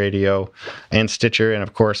 iHeartRadio, and Stitcher, and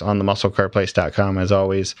of course on the musclecarplace.com as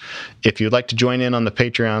always. If you'd like to join in on the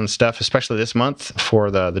Patreon stuff, especially this month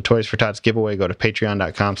for the Toys for Tots giveaway, go to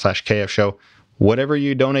patreon.com/KFshow. Whatever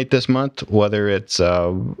you donate this month, whether it's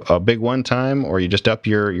a big one-time or you just up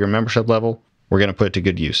your membership level, we're going to put it to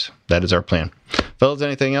good use. That is our plan. Fellas,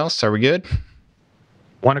 anything else? Are we good?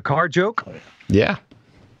 Want a car joke? Yeah.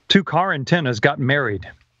 2 car antennas got married.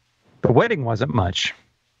 The wedding wasn't much,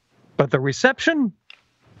 but the reception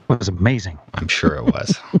was amazing. I'm sure it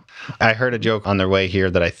was. I heard a joke on their way here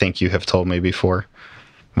that I think you have told me before.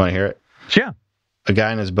 Want to hear it? Yeah. A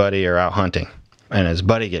guy and his buddy are out hunting, and his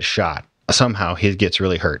buddy gets shot. Somehow he gets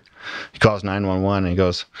really hurt. He calls 911 and he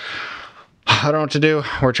goes, I don't know what to do.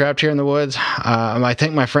 We're trapped here in the woods. I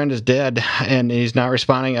think my friend is dead, and he's not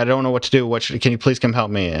responding. I don't know what to do. Can you please come help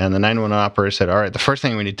me? And the 911 operator said, all right, the first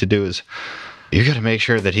thing we need to do is you got to make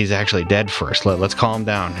sure that he's actually dead first. Let's calm him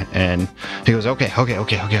down. And he goes, okay.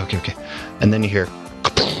 And then you hear,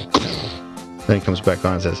 then he comes back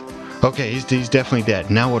on and says, okay, he's definitely dead.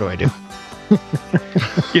 Now what do I do?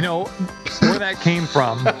 You know, where that came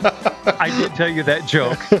from, I did tell you that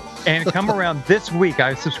joke. And come around this week,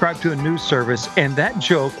 I subscribed to a news service, and that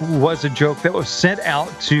joke was a joke that was sent out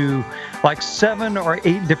to like 7 or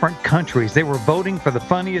 8 different countries. They were voting for the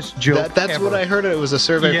funniest joke That's ever. what I heard. It was a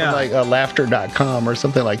survey from like laughter.com or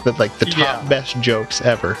something like that, like the top best jokes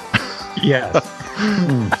ever. Yes.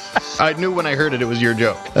 I knew when I heard it, it was your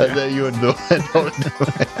joke. That you would do it.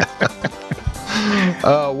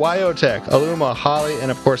 Wyotech, Aluma, Holly, and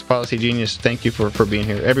of course Policygenius, thank you for being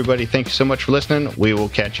here. Everybody, thank you so much for listening. We will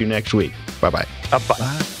catch you next week. Bye-bye.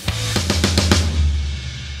 Bye-bye.